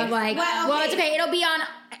today. But like, Well, well, it's okay. okay. It'll be on.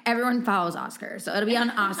 Everyone follows Oscar, so it'll be on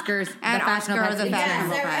Oscar's At the Fashionable Oscar Pets the Instagram.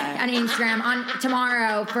 Fashionable Yes, Pet. On Instagram on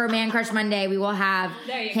tomorrow for Man Crush Monday, we will have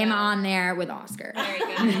There you him go. on there with Oscar. Very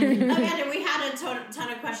good. Amanda, we had a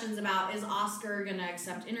ton of questions about, is Oscar gonna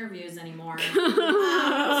accept interviews anymore?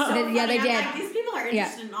 So Yeah, they funny. did. I'm like, these people are Yeah,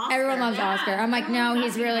 interested in Oscar. everyone loves Yeah, Oscar. I'm like, no, everyone's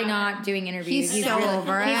he's talking really about not doing interviews. He's so really,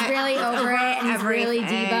 over He's it. really He's over over it, and he's really diva,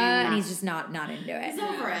 everything. and he's just not into it. He's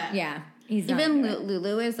over it. Yeah, he's not Even into it.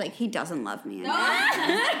 Lulu is like, he doesn't love me.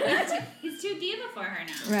 He's too diva for her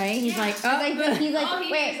now. Right? He's like, oh, He's like, Oh,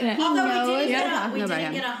 he wait, knows. he Although knows we that didn't, I'm get a, talking we about didn't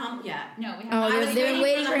him. get a hump yet. No, we have. Oh, I was they've been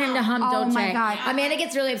waiting for him to hump Oh Dolce. my God. Amanda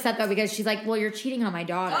gets really upset though because she's like, well, you're cheating on my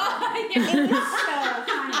daughter.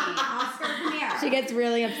 Oscar, come here. She gets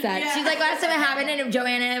really upset. Yeah. She's like, last time it happened, and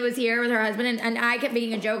Joanna was here with her husband, and I kept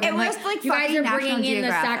making a joke. It I'm was like, like you guys fucking are National bringing in the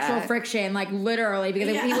Geographic. sexual friction, like literally, because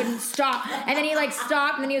he Yeah. wouldn't stop. And then he like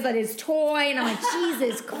stopped, and then he was at his toy, and I'm like,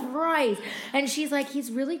 Jesus Christ. And she's like,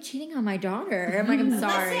 he's really cheating on my daughter. I'm like, I'm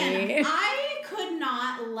sorry. Listen, I could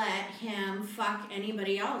not let him fuck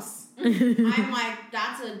anybody else. I'm like,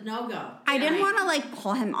 that's a no-go. I didn't want to like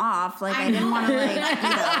pull him off. Like I didn't want to like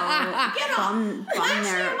Get off. bum Actually,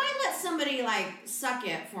 their. I might let somebody like suck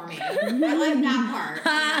it for me. I like that part.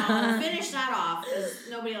 You know, finish that off because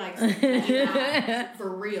nobody likes it for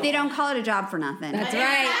real. They don't call it a job for nothing. That's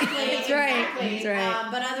right. Exactly, That's right. exactly. That's right.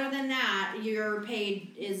 But other than that, your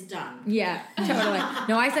paid is done. Yeah, totally.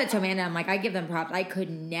 No, I said to Amanda, I'm like, I give them props. I could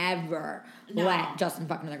never No. let Justin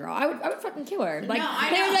fuck another girl. I would fucking kill her. Like, No, I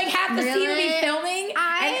they know. would like have the scene of me Really? filming,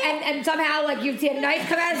 I- and somehow like you'd see a knife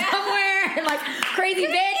come out of somewhere, and like crazy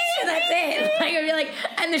bitch, and that's it. Like I'd be like,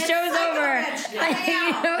 and the It's show's psycho over. bitch. Like, you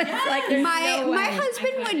Yeah. know, it's like there's my no way. my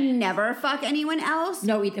husband would never fuck anyone else.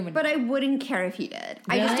 No, Ethan would. But I wouldn't care if he did.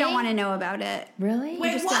 I just Really? don't want to know about it. really. Wait,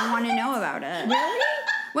 I just what? don't want to know about it. Really?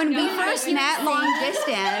 When we No, first I met wouldn't long say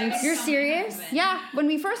distance. You're serious? Yeah, when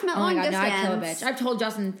we first met Oh my long god, no, distance. I kill a bitch. I've told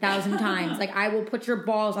Justin 1,000 times, like, I will put your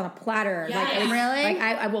balls on a platter. Yes. Like, Really? Like,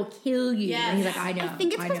 I will kill you. Yes. And he's like, I know. I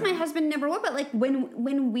think it's because know. my husband never would, but like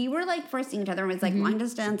when we were like first seeing each other and it was like Mm-hmm. long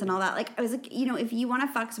distance and all that, like I was like, you know, if you want to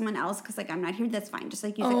fuck someone else because like I'm not here, that's fine. Just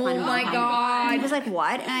like use a Oh condom. my It's fine. God. And he was like,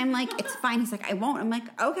 what? And I'm like, it's fine. He's like, I won't. I'm like,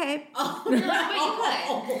 okay.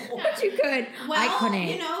 But you could. Well, I couldn't.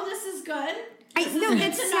 you know, this is good. I This is no, good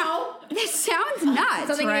that to know. that sounds nuts,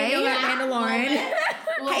 Something right? you know about Mandalorian.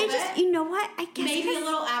 I just, you know what? I guess maybe a 'cause-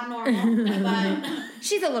 little abnormal, but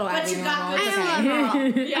She's a little But you got abnormal. It's good I okay. am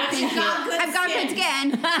a girl. yeah, Thank you you. got good I've got skin. good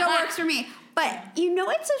skin, so it works for me. But you know,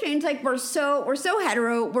 it's so strange. Like we're so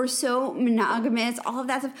hetero, we're so monogamous, all of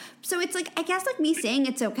that stuff. So it's like I guess like me saying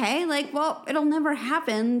it's okay. Like, well, it'll never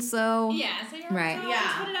happen. So Yeah, so you're Right. So Yeah.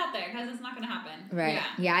 just put it out there because it's not going to happen. Right. Yeah.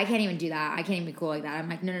 Yeah, I can't even do that. I can't even be cool like that. I'm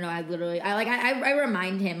like, no. I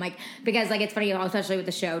remind him, like, because, like, it's funny, especially with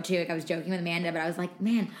the show, too. Like, I was joking with Amanda, but I was like,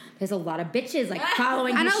 man, there's a lot of bitches, like,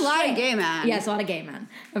 following and his a lot shit. of gay men. Yes, a lot of gay men,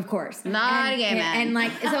 of course. Lot of gay men. And,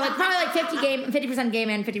 like, so, like, probably, like, 50% gay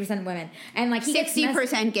men, 50% women. And, like, he gets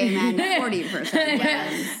 60% gay men, 40%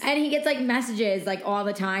 women. and he gets like messages like all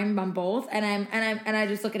the time on both, and I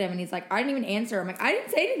just look at him and he's like, I didn't even answer. I'm like, I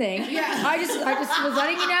didn't say anything. Yeah. I just was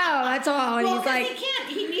letting you know. That's all. And Well, he's 'cause like, he can't.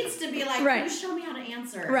 He needs to be like, Right. you show me how to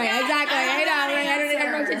answer. right, Yeah, exactly. I don't know. how to Like, I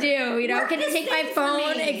don't know what to answer. do. You know, Work can you this take my thing for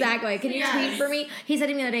phone? me. Exactly. Can you Yes. tweet for me? He said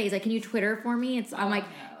to me the other day, he's like, can you Twitter for me? I'm like,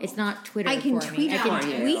 it's not Twitter. I can for me. tweet I can for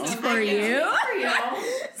you. tweet I for can you. tweet for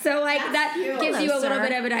you. So like That's that cute. gives you a Hello, little sir.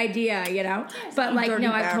 bit of an idea, you know. But like, Dirty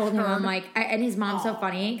no, I told him, bastard. I'm like, and his mom's so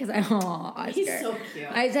funny because Oscar. He's so cute.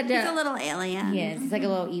 I said to, He's a little alien. He is. He's like a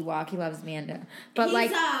little Ewok. He loves Amanda. But He's,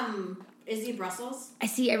 like, is he Brussels? I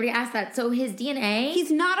see everybody asks that. So his DNA.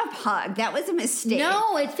 He's not a pug. That was a mistake.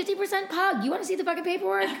 no, it's 50% pug. You want to see the fucking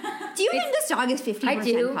paperwork? Do you think this dog is 50% I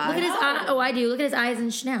do. pug? Look at his eye. Oh, I do. Look at his eyes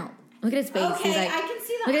and snout. Look at his face. Okay, He's like, I can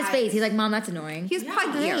see the look at his face. eyes. He's like, Mom, that's annoying. He's Yeah.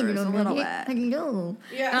 pug ears a little bit. I know.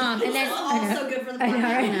 Yeah. And then also good for the I know,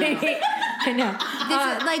 podcast. right? I know.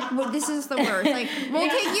 This is like this is the worst. Like we'll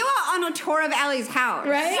take you out on a tour of Allie's house.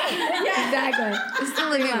 Right? Exactly. It's the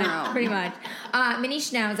living Pretty much. room. Pretty much. Mini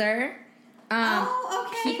Schnauzer. Oh,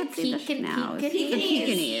 okay. Could see the schnauz. Pekingese. The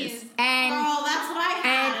Pekingese. And Oh, that's what I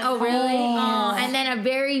had. oh really? Oh, and then and a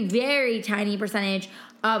very, very tiny percentage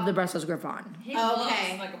of the Brussels Griffon. He Okay.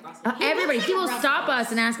 looks like a Brussels. Everybody, like a people Brussels. stop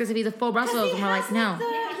us and ask us if he's a full Brussels, and we're like, no.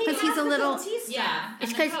 Because he's a little- Yeah.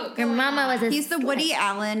 It's and the because coat. your mama was a. He's the Woody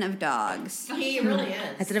Allen of dogs. He really is.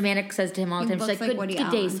 That's what Amanda says to him all the He time. She's looks like, like Woody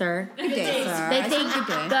good day, Allen. sir. Good day, sir. They I think said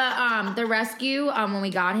good day. the rescue when we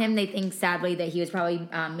got him, they think sadly that he was probably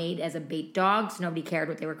made as a bait dog, so nobody cared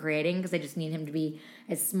what they were creating because they just need him to be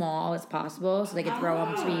as small as possible so they could throw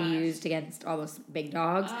him to be used against all those big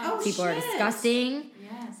dogs. Oh, People are shit. disgusting.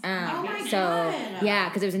 Yes. Oh my So God. yeah,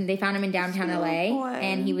 because they found him in downtown LA, boy.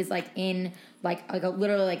 and he was like in like a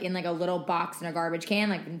literally like in like a little box in a garbage can,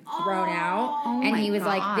 like been thrown out, Oh and my he was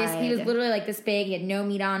like this. He was God. literally like this big. He had no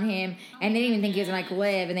meat on him, and they didn't even think he was gonna like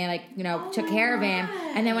live. And they like took care of him.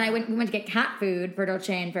 And then when we went to get cat food for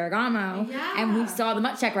Dolce and Ferragamo, and we saw the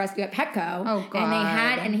Mutt Check rescue at Petco, Oh, and they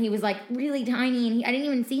had, God. and he was like really tiny, and I didn't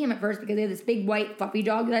even see him at first because they had this big white fluffy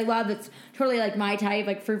dog that I love. That's totally like my type,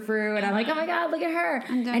 like frou, and I'm like, oh my God, look at her.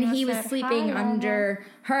 And he was sleeping under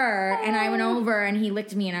her, and I went over and he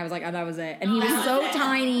licked me, and I was like, oh, that was it. And he was so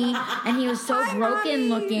tiny, and he was so broken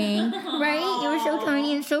looking, right? He was so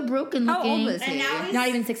tiny and so broken How looking. old was And he? now he's Not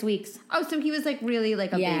even 6 weeks. Oh, so he was like really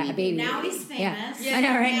like a Yeah, baby. a baby. Now he's Yeah. famous. I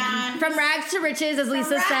know, right? And From rags to riches, as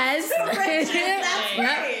Lisa rags says. to riches, that's Yep.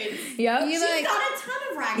 right. Yep. She's got a ton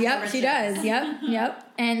of rags to Yep, riches. she does.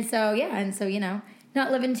 Yep. And so not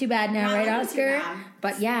living too bad now, Not right, living too Oscar? bad.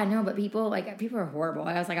 But yeah, no, but people are horrible.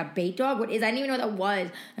 I was like, a bait dog? What is? I didn't even know what that was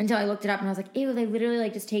until I looked it up, and I was like, ew, they literally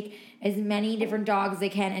like just take as many different dogs as they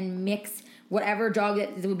can and mix whatever dog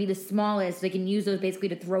that would be the smallest. They can use those basically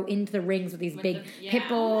to throw into the rings with these With big the- yeah. pit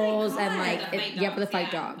bulls Oh and my like God. The fight for the dogs, fight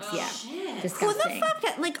yeah. dogs. Oh, Yeah, shit. Who disgusting. the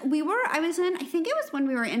fuck? Like I think it was when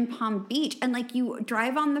we were in Palm Beach, and like you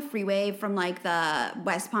drive on the freeway from like the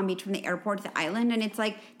West Palm Beach from the airport to the island, and it's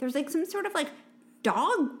like there's like some sort of like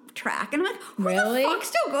dog track, and I'm like, who Really? the fuck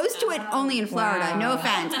still goes to it? Only in Florida. Wow. No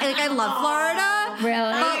offense. I love Florida.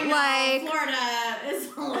 Really? But like. Florida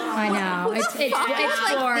is a little. I know. It's fuck? Like,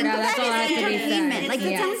 Florida. think of That's that all I as have to be entertainment. said. Like,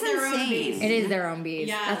 that Yeah. sounds It's their own insane. beast. It is their own beast.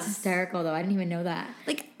 Yes. That's hysterical, though. I didn't even know that.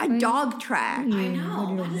 Like a dog track. I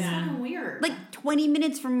know. That is fucking weird. Like 20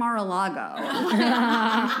 minutes from Mar-a-Lago.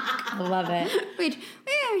 I love it. Wait.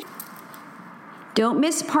 Don't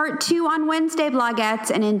miss part 2 on Wednesday,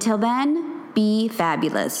 blogettes. And until then, be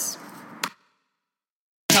fabulous.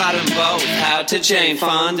 Taught them both how to Jane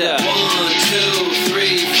Fonda. 1, 2,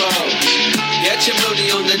 3, 4. Get your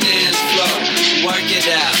booty on the dance floor. Work it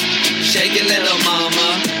out. Shake it, little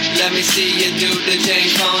mama. Let me see you do the Jane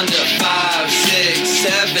Fonda. 5, 6,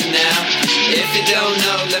 7 now. If you don't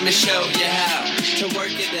know, let me show you how to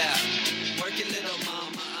work it out.